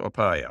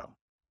Ofusu-Opaya.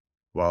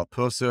 While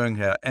pursuing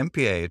her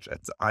MPH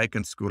at the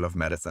Icahn School of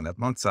Medicine at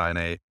Mount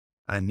Sinai,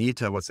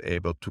 Anita was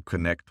able to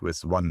connect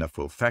with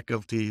wonderful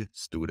faculty,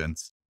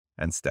 students,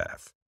 and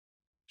staff.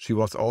 She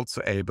was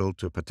also able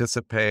to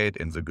participate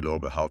in the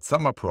Global Health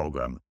Summer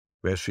Program,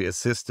 where she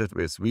assisted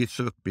with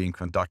research being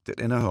conducted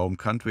in her home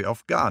country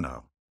of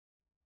Ghana.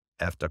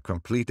 After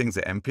completing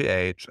the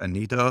MPH,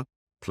 Anita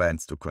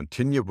plans to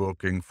continue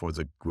working for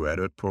the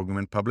graduate program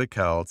in public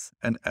health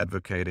and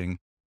advocating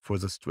for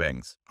the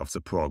strength of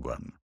the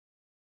program.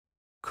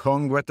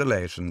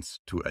 Congratulations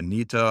to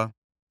Anita,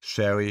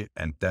 Sherry,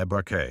 and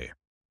Deborah Kay.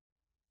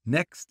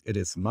 Next, it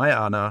is my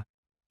honor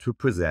to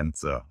present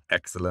the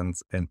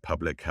Excellence in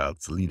Public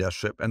Health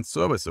Leadership and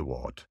Service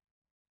Award.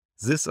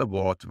 This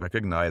award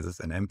recognizes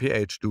an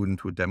MPH student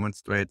who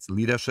demonstrates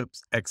leadership,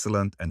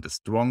 excellence, and a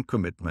strong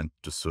commitment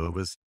to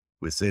service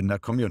within a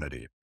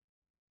community.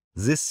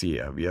 This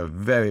year, we are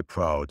very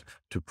proud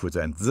to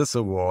present this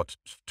award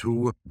to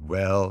two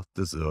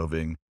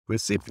well-deserving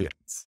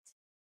recipients.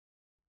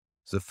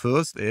 The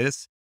first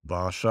is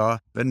Varsha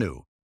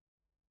Benu.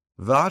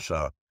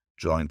 Varsha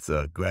joined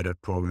the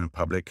graduate program in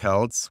public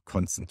health,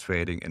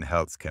 concentrating in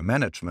healthcare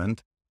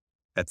management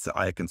at the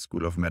Icahn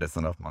School of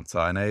Medicine of Mount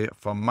Sinai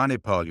from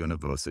Manipal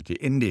University,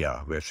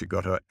 India, where she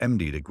got her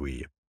MD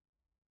degree.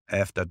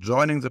 After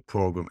joining the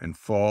program in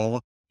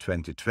fall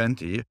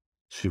 2020,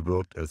 she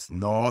worked as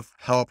North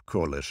Help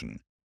Coalition,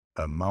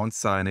 a Mount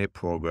Sinai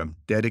program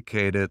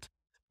dedicated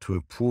to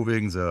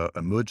improving the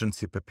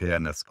emergency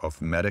preparedness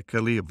of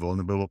medically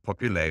vulnerable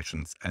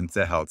populations and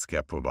their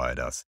healthcare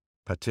providers,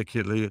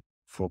 particularly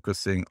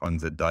focusing on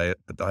the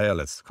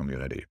dialysis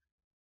community.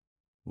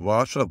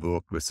 Varsha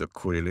worked with the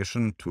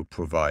coalition to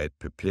provide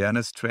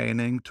preparedness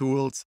training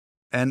tools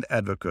and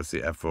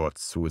advocacy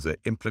efforts through the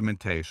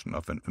implementation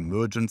of an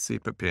emergency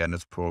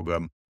preparedness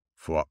program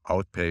for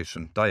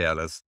outpatient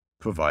dialysis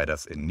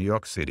providers in New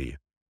York City,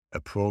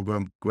 a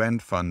program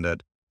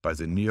grant-funded by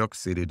the New York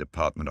City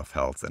Department of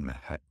Health and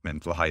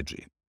Mental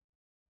Hygiene.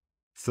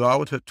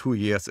 Throughout her 2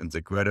 years in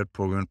the graduate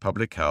program in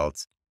public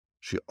health,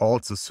 she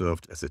also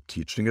served as a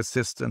teaching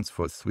assistant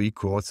for 3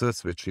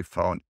 courses which she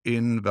found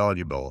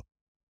invaluable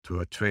to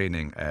her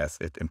training as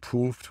it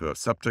improved her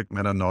subject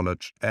matter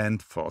knowledge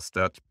and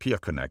fostered peer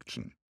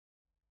connection.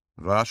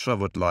 Varsha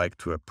would like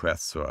to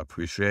express her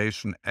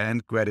appreciation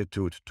and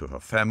gratitude to her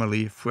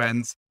family,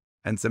 friends,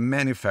 and the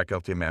many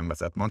faculty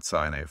members at Mount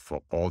Sinai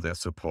for all their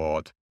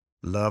support,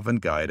 love,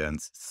 and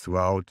guidance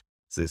throughout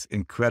this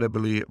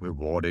incredibly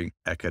rewarding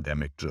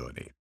academic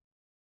journey.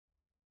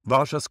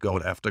 Varsha's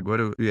goal after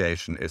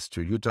graduation is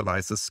to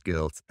utilize the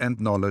skills and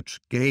knowledge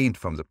gained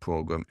from the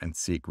program and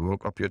seek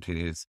work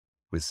opportunities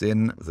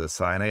within the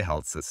Sinai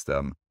health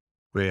system,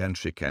 wherein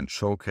she can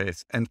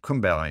showcase and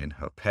combine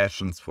her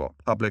passions for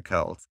public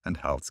health and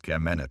healthcare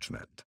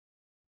management.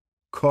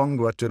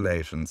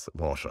 Congratulations,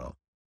 Varsha.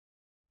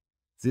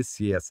 This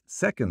year's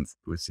second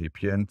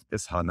recipient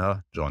is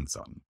Hannah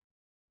Johnson.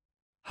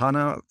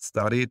 Hannah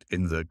studied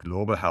in the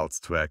global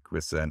health track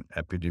with an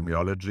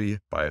epidemiology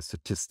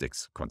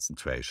biostatistics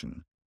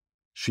concentration.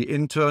 She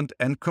interned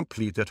and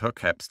completed her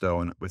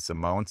capstone with the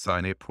Mount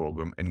Sinai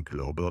program in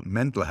global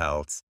mental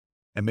health,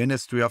 a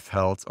Ministry of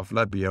Health of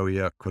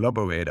Liberia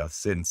collaborator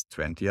since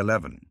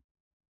 2011.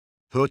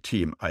 Her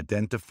team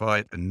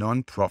identified a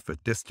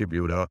non-profit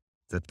distributor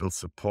that will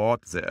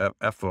support their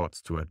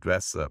efforts to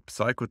address the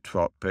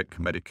psychotropic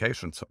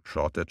medication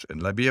shortage in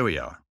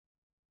Liberia.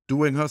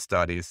 During her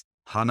studies,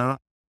 Hannah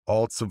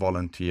also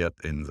volunteered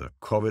in the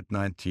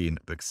COVID-19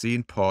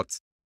 vaccine pods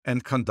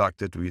and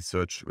conducted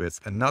research with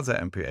another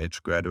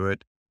MPH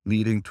graduate,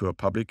 leading to a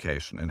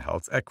publication in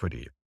Health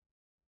Equity.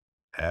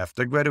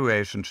 After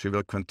graduation, she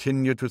will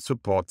continue to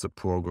support the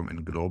program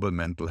in global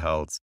mental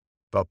health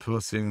while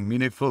pursuing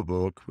meaningful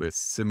work with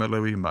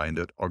similarly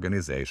minded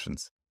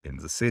organizations in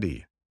the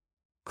city.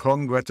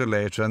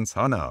 Congratulations,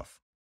 Hannah.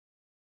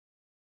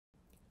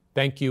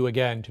 Thank you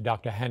again to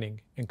Dr.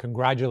 Henning, and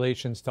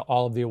congratulations to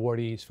all of the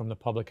awardees from the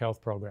Public Health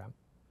Program.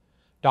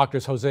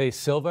 Doctors Jose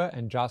Silva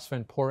and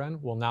Jocelyn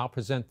Poran will now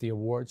present the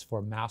awards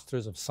for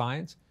Masters of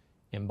Science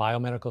in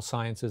Biomedical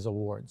Sciences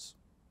Awards.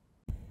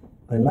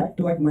 I'd like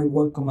to add my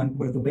welcome and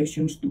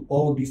congratulations to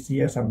all this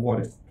year's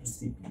award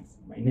recipients.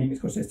 My name is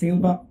Jose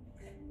Silva,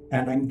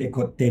 and I'm the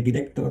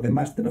director of the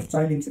Master of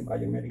Science in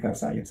Biomedical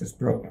Sciences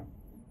program.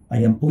 I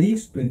am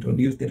pleased to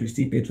introduce the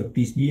recipients of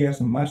this year's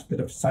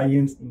Master of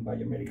Science in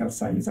Biomedical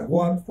Science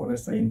Award for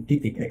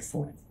scientific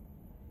excellence.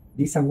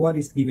 This award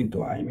is given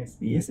to an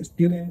MSBS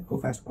student who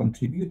has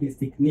contributed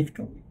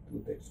significantly to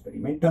the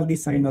experimental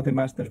design of the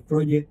master's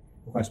project,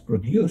 who has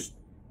produced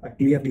a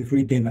clearly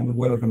written and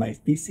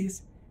well-organized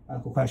thesis,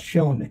 and who has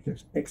shown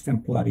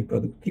exemplary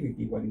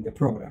productivity while in the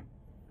program.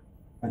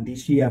 And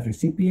this year's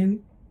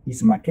recipient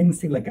is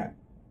Mackenzie Legan.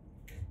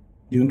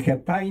 During her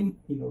time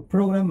in our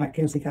program,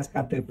 Mackenzie has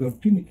had the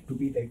opportunity to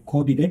be the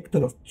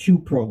co-director of two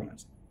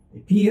programs,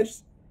 the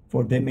PEERS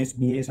for the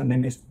MSBS and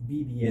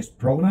MSBDS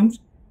programs,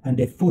 and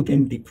the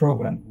FoodMD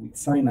program with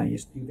Sinai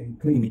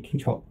Student Clinic in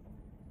Hope.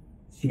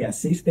 She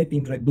assisted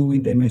in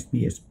redoing the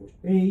MSBS course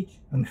page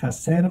and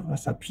has served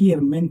as a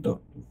peer mentor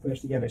to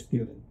first-year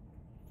students.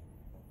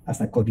 As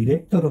a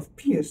co-director of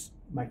PEERS,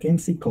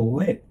 Mackenzie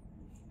co-led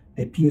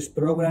the PEERS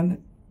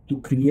program to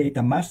create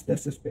a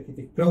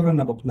master's-specific program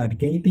about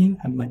navigating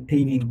and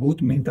maintaining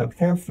good mental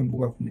health and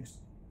wellness.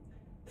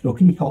 Through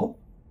HeHop,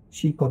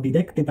 she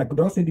co-directed a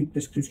grocery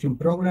prescription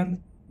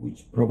program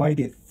which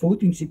provided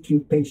food-insecure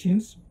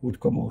patients with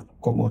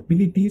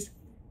comorbidities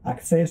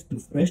access to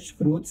fresh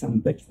fruits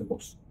and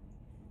vegetables.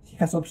 She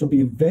has also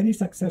been very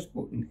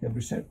successful in her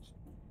research.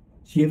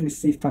 She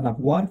received an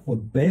award for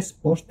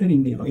Best Poster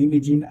in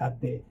Neuroimaging at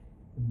the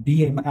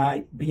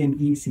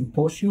BME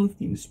Symposium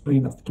in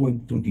spring of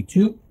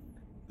 2022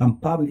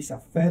 and published a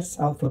first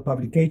author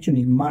publication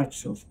in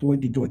March of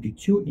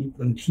 2022 in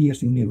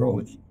Frontiers in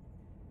Neurology.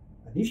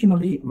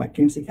 Additionally,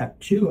 Mackenzie had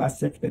two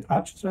accepted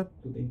abstracts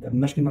to the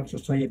International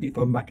Society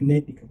for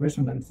Magnetic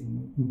Resonance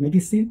in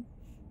Medicine,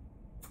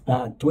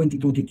 a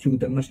 2022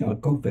 International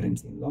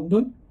Conference in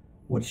London,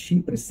 where she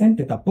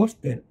presented a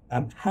poster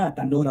and had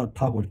an oral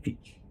power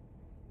pitch.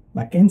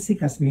 Mackenzie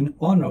has been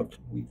honored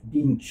with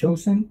being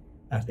chosen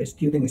as the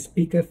student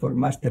speaker for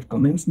Master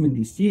Commencement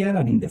this year,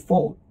 and in the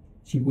fall,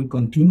 she will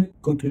continue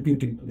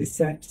contributing to the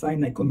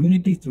Sinai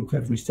community through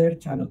her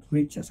research and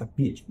outreach as a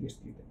PhD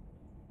student.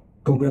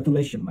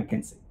 Congratulations,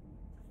 Mackenzie.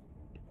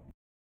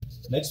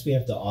 Next, we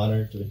have the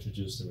honor to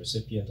introduce the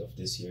recipient of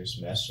this year's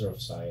Master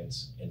of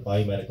Science in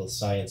Biomedical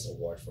Science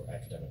Award for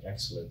Academic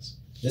Excellence.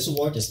 This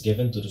award is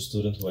given to the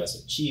student who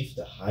has achieved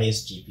the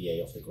highest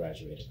GPA of the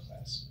graduating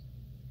class.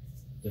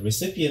 The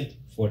recipient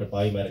for the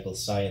Biomedical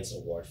Science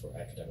Award for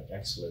Academic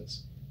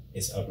Excellence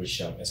is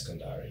Abrisham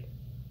Eskandari.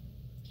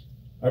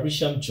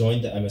 Abrisham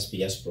joined the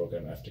MSBS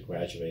program after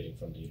graduating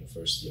from the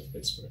University of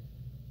Pittsburgh,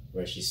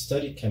 where she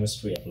studied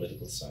chemistry and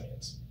political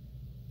science,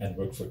 and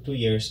worked for 2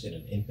 years in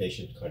an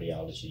inpatient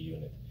cardiology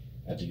unit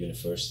at the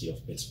University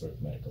of Pittsburgh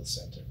Medical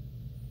Center.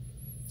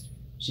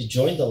 She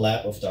joined the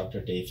lab of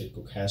Dr. David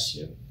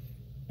Kukasian,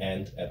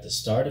 and at the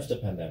start of the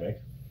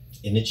pandemic,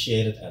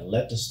 initiated and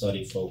led the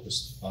study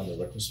focused on the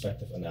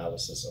retrospective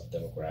analysis of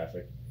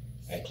demographic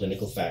and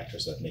clinical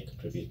factors that may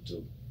contribute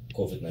to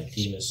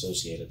COVID-19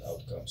 associated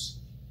outcomes,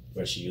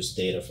 where she used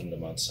data from the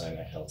Mount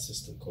Sinai Health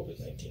System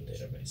COVID-19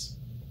 database.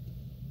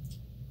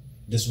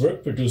 This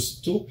work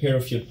produced 2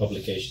 peer-reviewed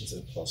publications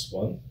in PLOS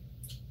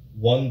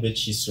one which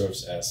she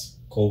serves as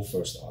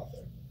co-first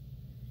author.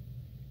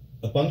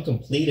 Upon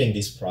completing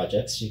these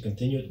projects, she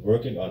continued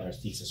working on her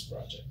thesis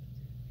project,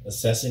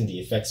 assessing the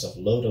effects of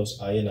low-dose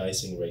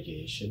ionizing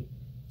radiation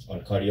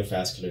on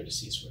cardiovascular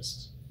disease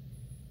risks.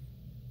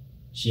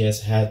 She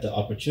has had the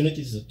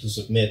opportunity to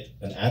submit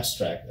an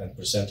abstract and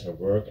present her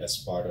work as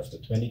part of the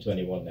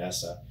 2021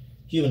 NASA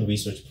Human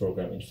Research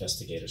Program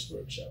Investigators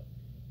Workshop,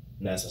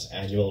 NASA's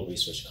annual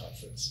research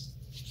conference.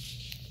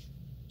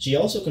 She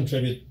also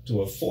contributed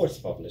to a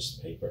 4th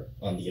published paper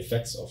on the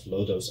effects of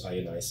low-dose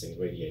ionizing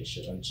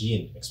radiation on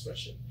gene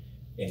expression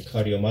in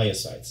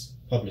cardiomyocytes,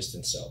 published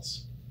in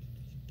Cells.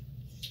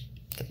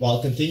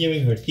 While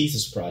continuing her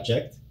thesis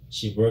project,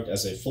 she worked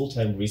as a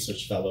full-time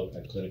research fellow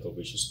and clinical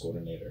research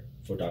coordinator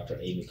for Dr.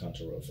 Amy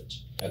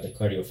Kontorovich at the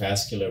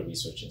Cardiovascular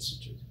Research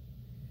Institute.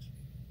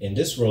 In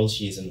this role,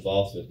 she is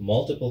involved with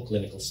multiple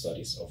clinical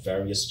studies of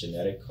various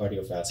genetic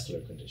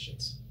cardiovascular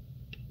conditions.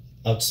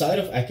 Outside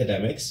of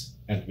academics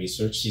and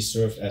research, she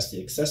served as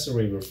the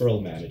accessory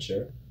referral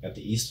manager at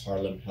the East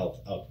Harlem Health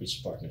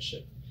Outreach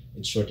Partnership,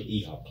 in short the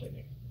EHOP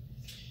clinic.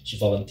 She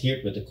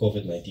volunteered with the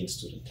COVID-19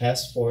 Student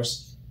Task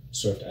Force,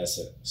 served as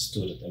a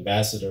student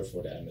ambassador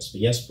for the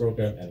MSBS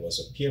program, and was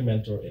a peer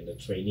mentor in the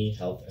Trainee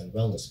Health and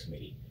Wellness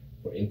Committee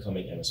for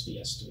incoming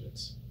MSBS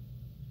students.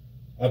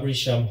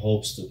 Abrisham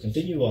hopes to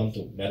continue on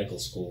to medical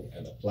school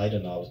and apply the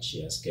knowledge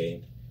she has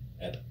gained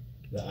at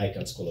the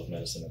Icahn School of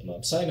Medicine at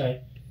Mount Sinai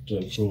to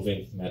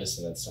improving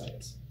medicine and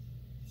science.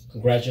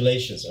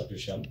 Congratulations,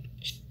 Abrisham.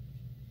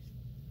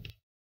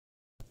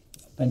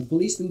 I'm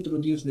pleased to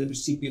introduce the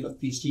recipient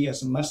of this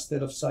year's Master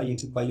of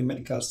Science in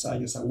Biomedical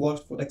Science Award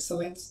for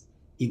Excellence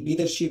in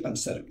Leadership and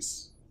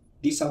Service.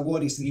 This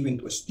award is given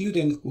to a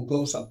student who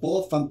goes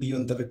above and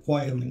beyond the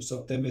requirements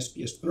of the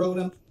MSBS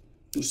program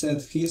to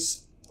serve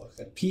his or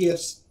her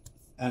peers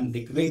and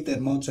the greater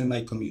Mount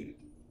Sinai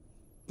community.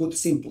 Put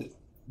simply,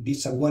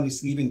 this award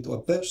is given to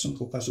a person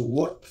who has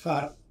worked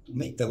hard to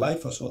make the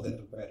life of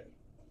others better.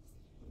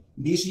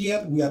 This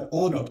year, we are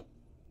honored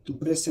to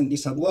present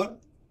this award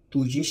to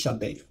Yisha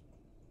Dev.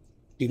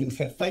 During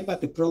her time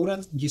at the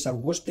program, Yisha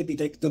was the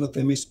director of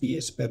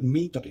MSBS per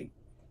mentoring,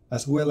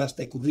 as well as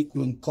the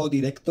curriculum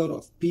co-director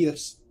of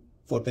PEERS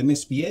for the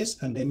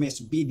MSBS and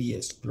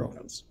MSBDS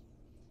programs.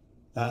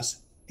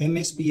 As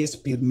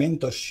MSBS Peer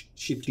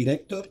Mentorship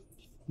Director,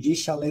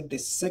 Yisha led the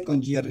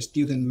second-year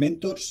student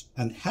mentors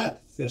and had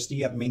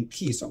first-year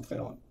mentees of her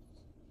own.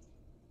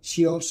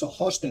 She also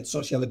hosted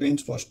social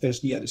events for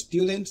first-year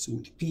students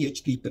with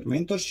PhD per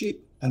mentorship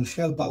and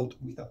helped out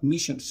with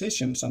admission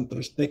sessions and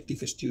prospective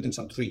students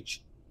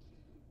outreach.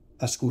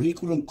 As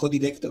curriculum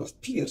co-director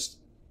of PEERS,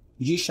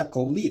 Yisha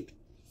co-led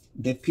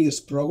the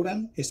PEERS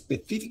program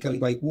specifically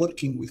by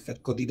working with her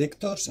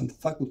co-directors and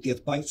faculty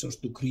advisors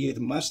to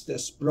create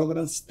master's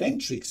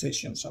program-centric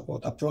sessions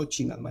about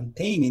approaching and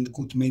maintaining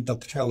good mental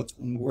health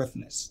and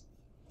wellness.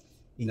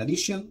 In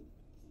addition,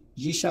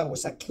 Yisha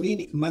was a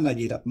clinic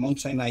manager at Mount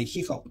Sinai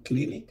Hip-Hop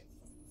Clinic,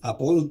 a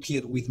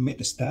volunteer with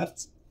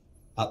MedStarts,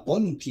 a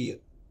volunteer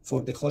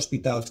for the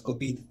hospital's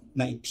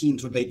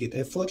COVID-19 related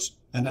efforts,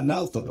 and an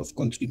author of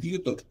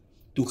contributor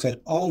to her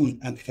own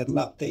and her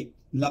lab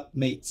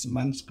mates'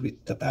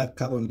 manuscripts that are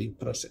currently in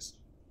process.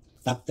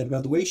 After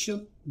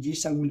graduation,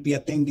 Yisha will be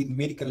attending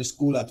medical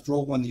school at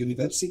Rowan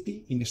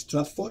University in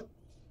Stratford.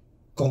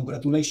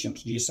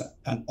 Congratulations, Yisha,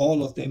 and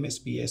all of the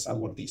MSBS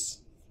awardees.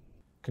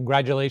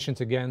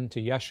 Congratulations again to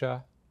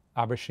Yesha,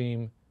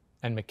 Abershim,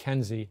 and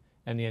Mackenzie,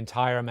 and the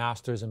entire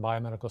Masters in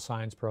Biomedical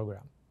Science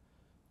program.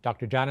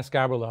 Dr. Janice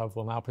Gabrilov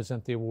will now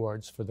present the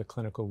awards for the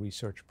Clinical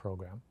Research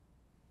Program.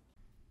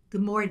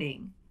 Good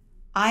morning.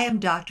 I am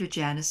Dr.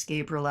 Janice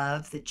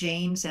Gabrilov, the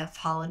James F.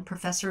 Holland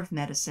Professor of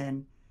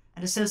Medicine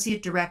and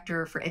Associate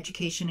Director for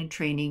Education and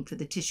Training for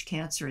the Tisch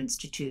Cancer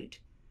Institute,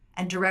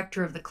 and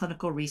Director of the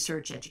Clinical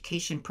Research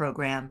Education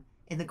Program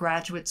in the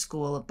Graduate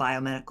School of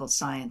Biomedical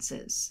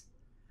Sciences.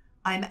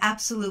 I am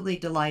absolutely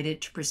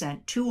delighted to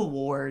present two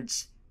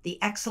awards, the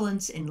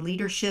Excellence in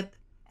Leadership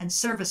and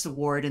Service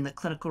Award in the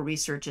Clinical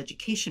Research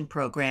Education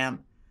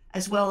Program,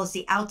 as well as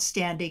the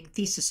Outstanding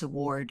Thesis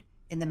Award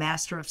in the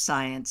Master of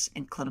Science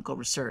in Clinical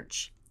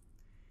Research.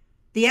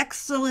 The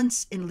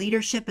Excellence in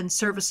Leadership and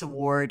Service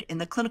Award in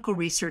the Clinical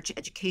Research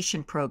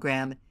Education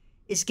Program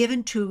is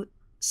given to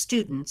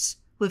students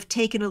who have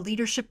taken a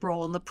leadership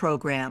role in the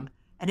program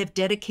and have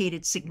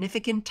dedicated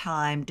significant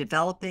time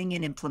developing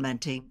and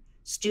implementing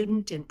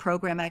student and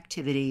program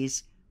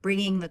activities,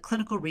 bringing the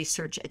clinical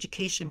research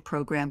education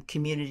program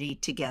community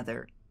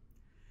together.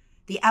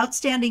 The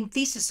Outstanding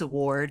Thesis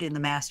Award in the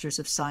Masters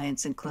of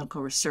Science in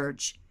Clinical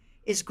Research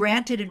is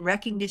granted in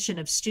recognition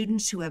of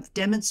students who have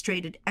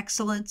demonstrated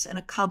excellence and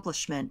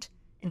accomplishment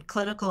in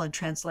clinical and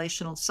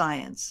translational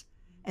science,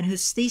 and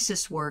whose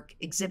thesis work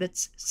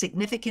exhibits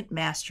significant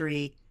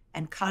mastery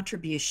and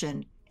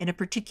contribution in a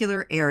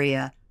particular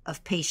area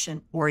of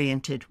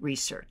patient-oriented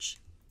research.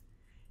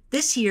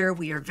 This year,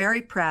 we are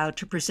very proud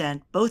to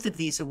present both of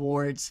these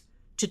awards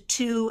to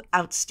two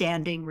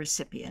outstanding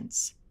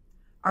recipients.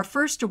 Our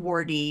first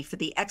awardee for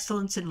the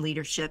Excellence in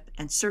Leadership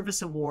and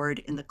Service Award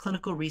in the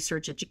Clinical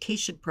Research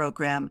Education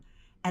Program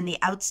and the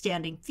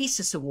Outstanding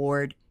Thesis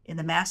Award in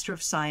the Master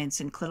of Science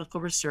in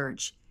Clinical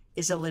Research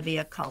is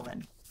Olivia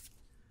Cullen.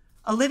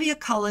 Olivia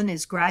Cullen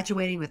is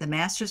graduating with a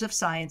Master's of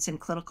Science in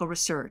Clinical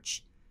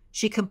Research.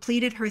 She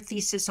completed her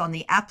thesis on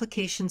the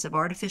applications of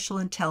artificial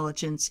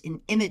intelligence in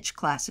image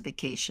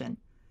classification.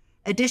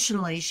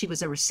 Additionally, she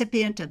was a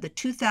recipient of the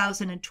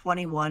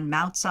 2021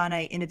 Mount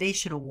Sinai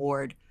Innovation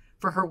Award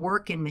for her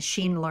work in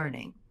machine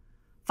learning.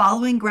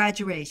 Following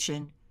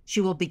graduation,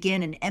 she will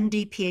begin an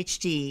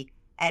MD-PhD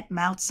at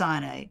Mount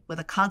Sinai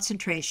with a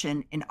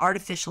concentration in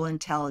artificial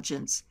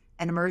intelligence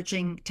and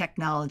emerging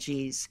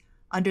technologies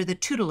under the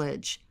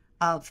tutelage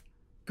of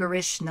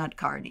Girish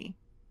Nadkarni.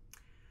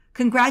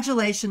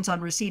 Congratulations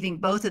on receiving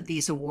both of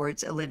these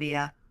awards,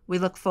 Olivia. We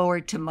look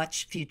forward to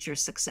much future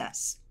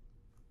success.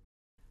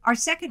 Our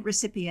second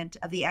recipient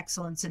of the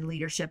Excellence in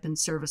Leadership and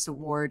Service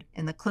Award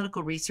in the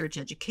Clinical Research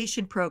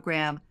Education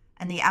Program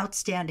and the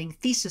Outstanding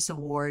Thesis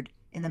Award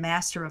in the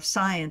Master of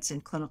Science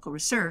in Clinical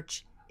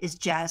Research is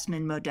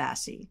Jasmine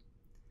Modassi.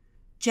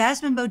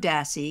 Jasmine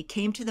Modassi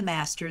came to the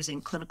Masters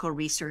in Clinical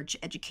Research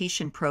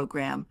Education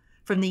Program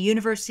from the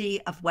University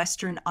of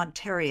Western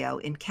Ontario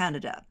in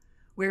Canada,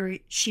 where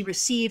she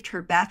received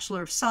her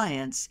Bachelor of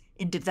Science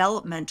in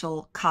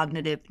Developmental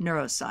Cognitive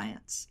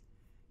Neuroscience.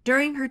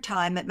 During her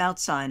time at Mount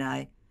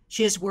Sinai,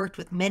 she has worked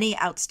with many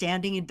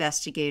outstanding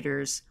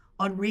investigators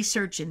on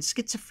research in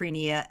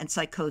schizophrenia and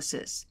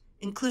psychosis,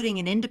 including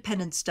an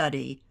independent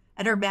study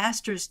and her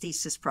master's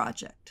thesis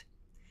project.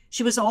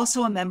 She was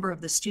also a member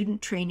of the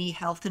Student Trainee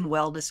Health and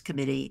Wellness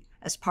Committee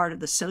as part of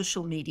the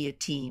social media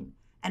team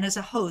and as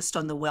a host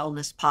on the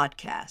Wellness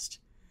Podcast.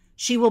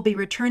 She will be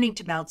returning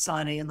to Mount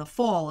Sinai in the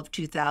fall of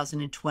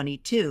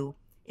 2022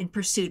 in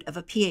pursuit of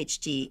a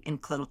PhD in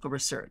clinical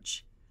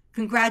research.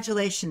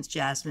 Congratulations,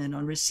 Jasmine,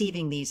 on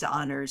receiving these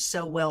honors,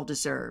 so well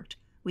deserved.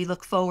 We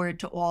look forward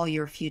to all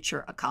your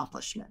future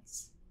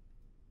accomplishments.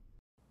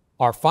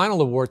 Our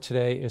final award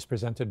today is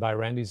presented by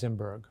Randy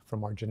Zimberg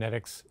from our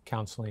Genetics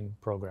Counseling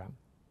Program.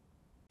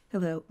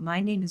 Hello, my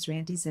name is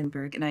Randy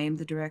Zimberg, and I am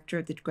the Director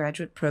of the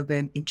Graduate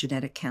Program in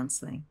Genetic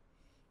Counseling.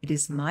 It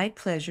is my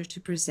pleasure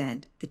to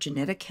present the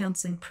Genetic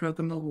Counseling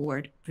Program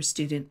Award for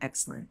Student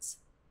Excellence.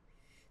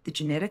 The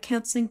Genetic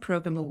Counseling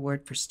Program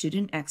Award for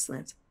Student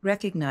Excellence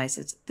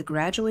recognizes the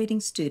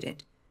graduating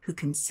student who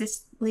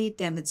consistently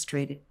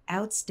demonstrated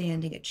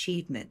outstanding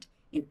achievement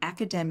in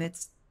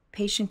academics,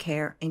 patient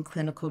care, and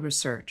clinical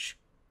research.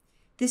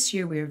 This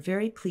year, we are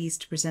very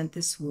pleased to present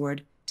this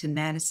award to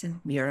Madison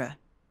Mura.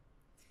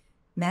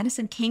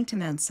 Madison came to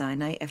Mount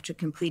Sinai after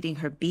completing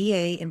her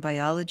BA in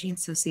Biology and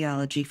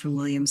Sociology from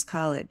Williams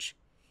College.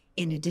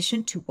 In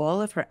addition to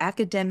all of her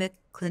academic,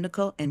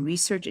 clinical, and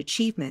research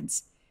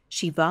achievements,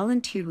 she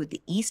volunteered with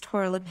the East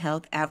Harlem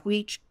Health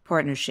Outreach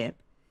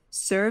Partnership,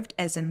 served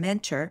as a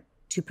mentor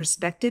to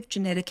prospective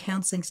genetic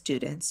counseling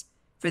students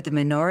for the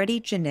Minority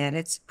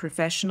Genetics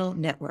Professional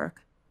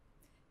Network,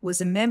 was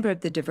a member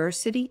of the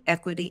Diversity,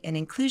 Equity, and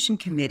Inclusion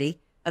Committee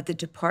of the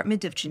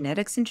Department of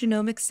Genetics and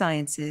Genomic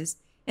Sciences,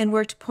 and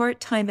worked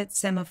part-time at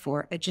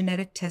Semaphore, a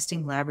genetic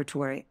testing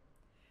laboratory.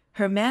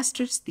 Her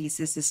master's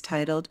thesis is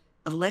titled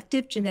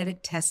Elective Genetic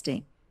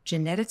Testing,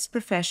 Genetics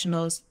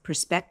Professionals,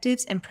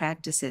 Perspectives and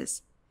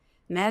Practices.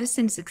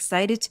 Madison is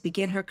excited to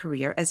begin her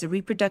career as a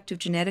reproductive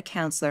genetic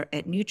counselor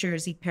at New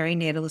Jersey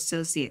Perinatal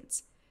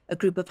Associates, a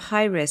group of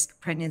high-risk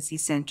pregnancy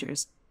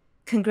centers.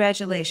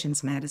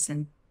 Congratulations,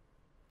 Madison.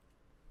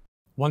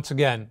 Once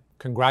again,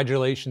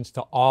 congratulations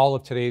to all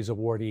of today's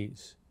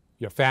awardees.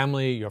 Your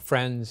family, your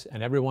friends,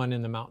 and everyone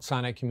in the Mount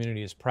Sinai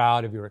community is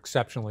proud of your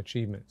exceptional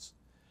achievements.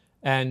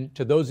 And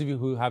to those of you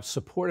who have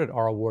supported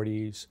our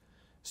awardees,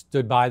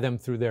 stood by them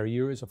through their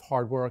years of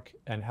hard work,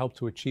 and helped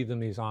to achieve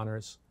them these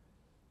honors,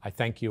 I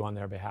thank you on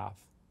their behalf.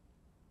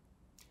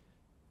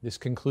 This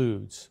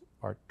concludes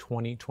our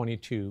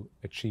 2022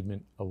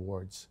 Achievement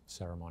Awards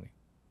ceremony.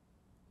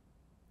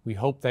 We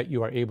hope that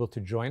you are able to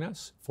join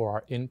us for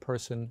our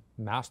in-person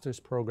master's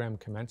program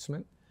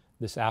commencement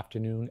this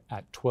afternoon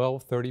at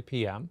 12:30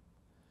 p.m.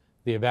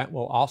 The event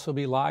will also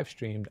be live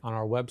streamed on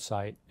our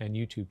website and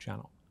YouTube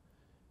channel.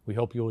 We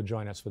hope you will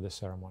join us for this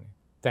ceremony.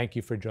 Thank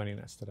you for joining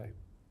us today.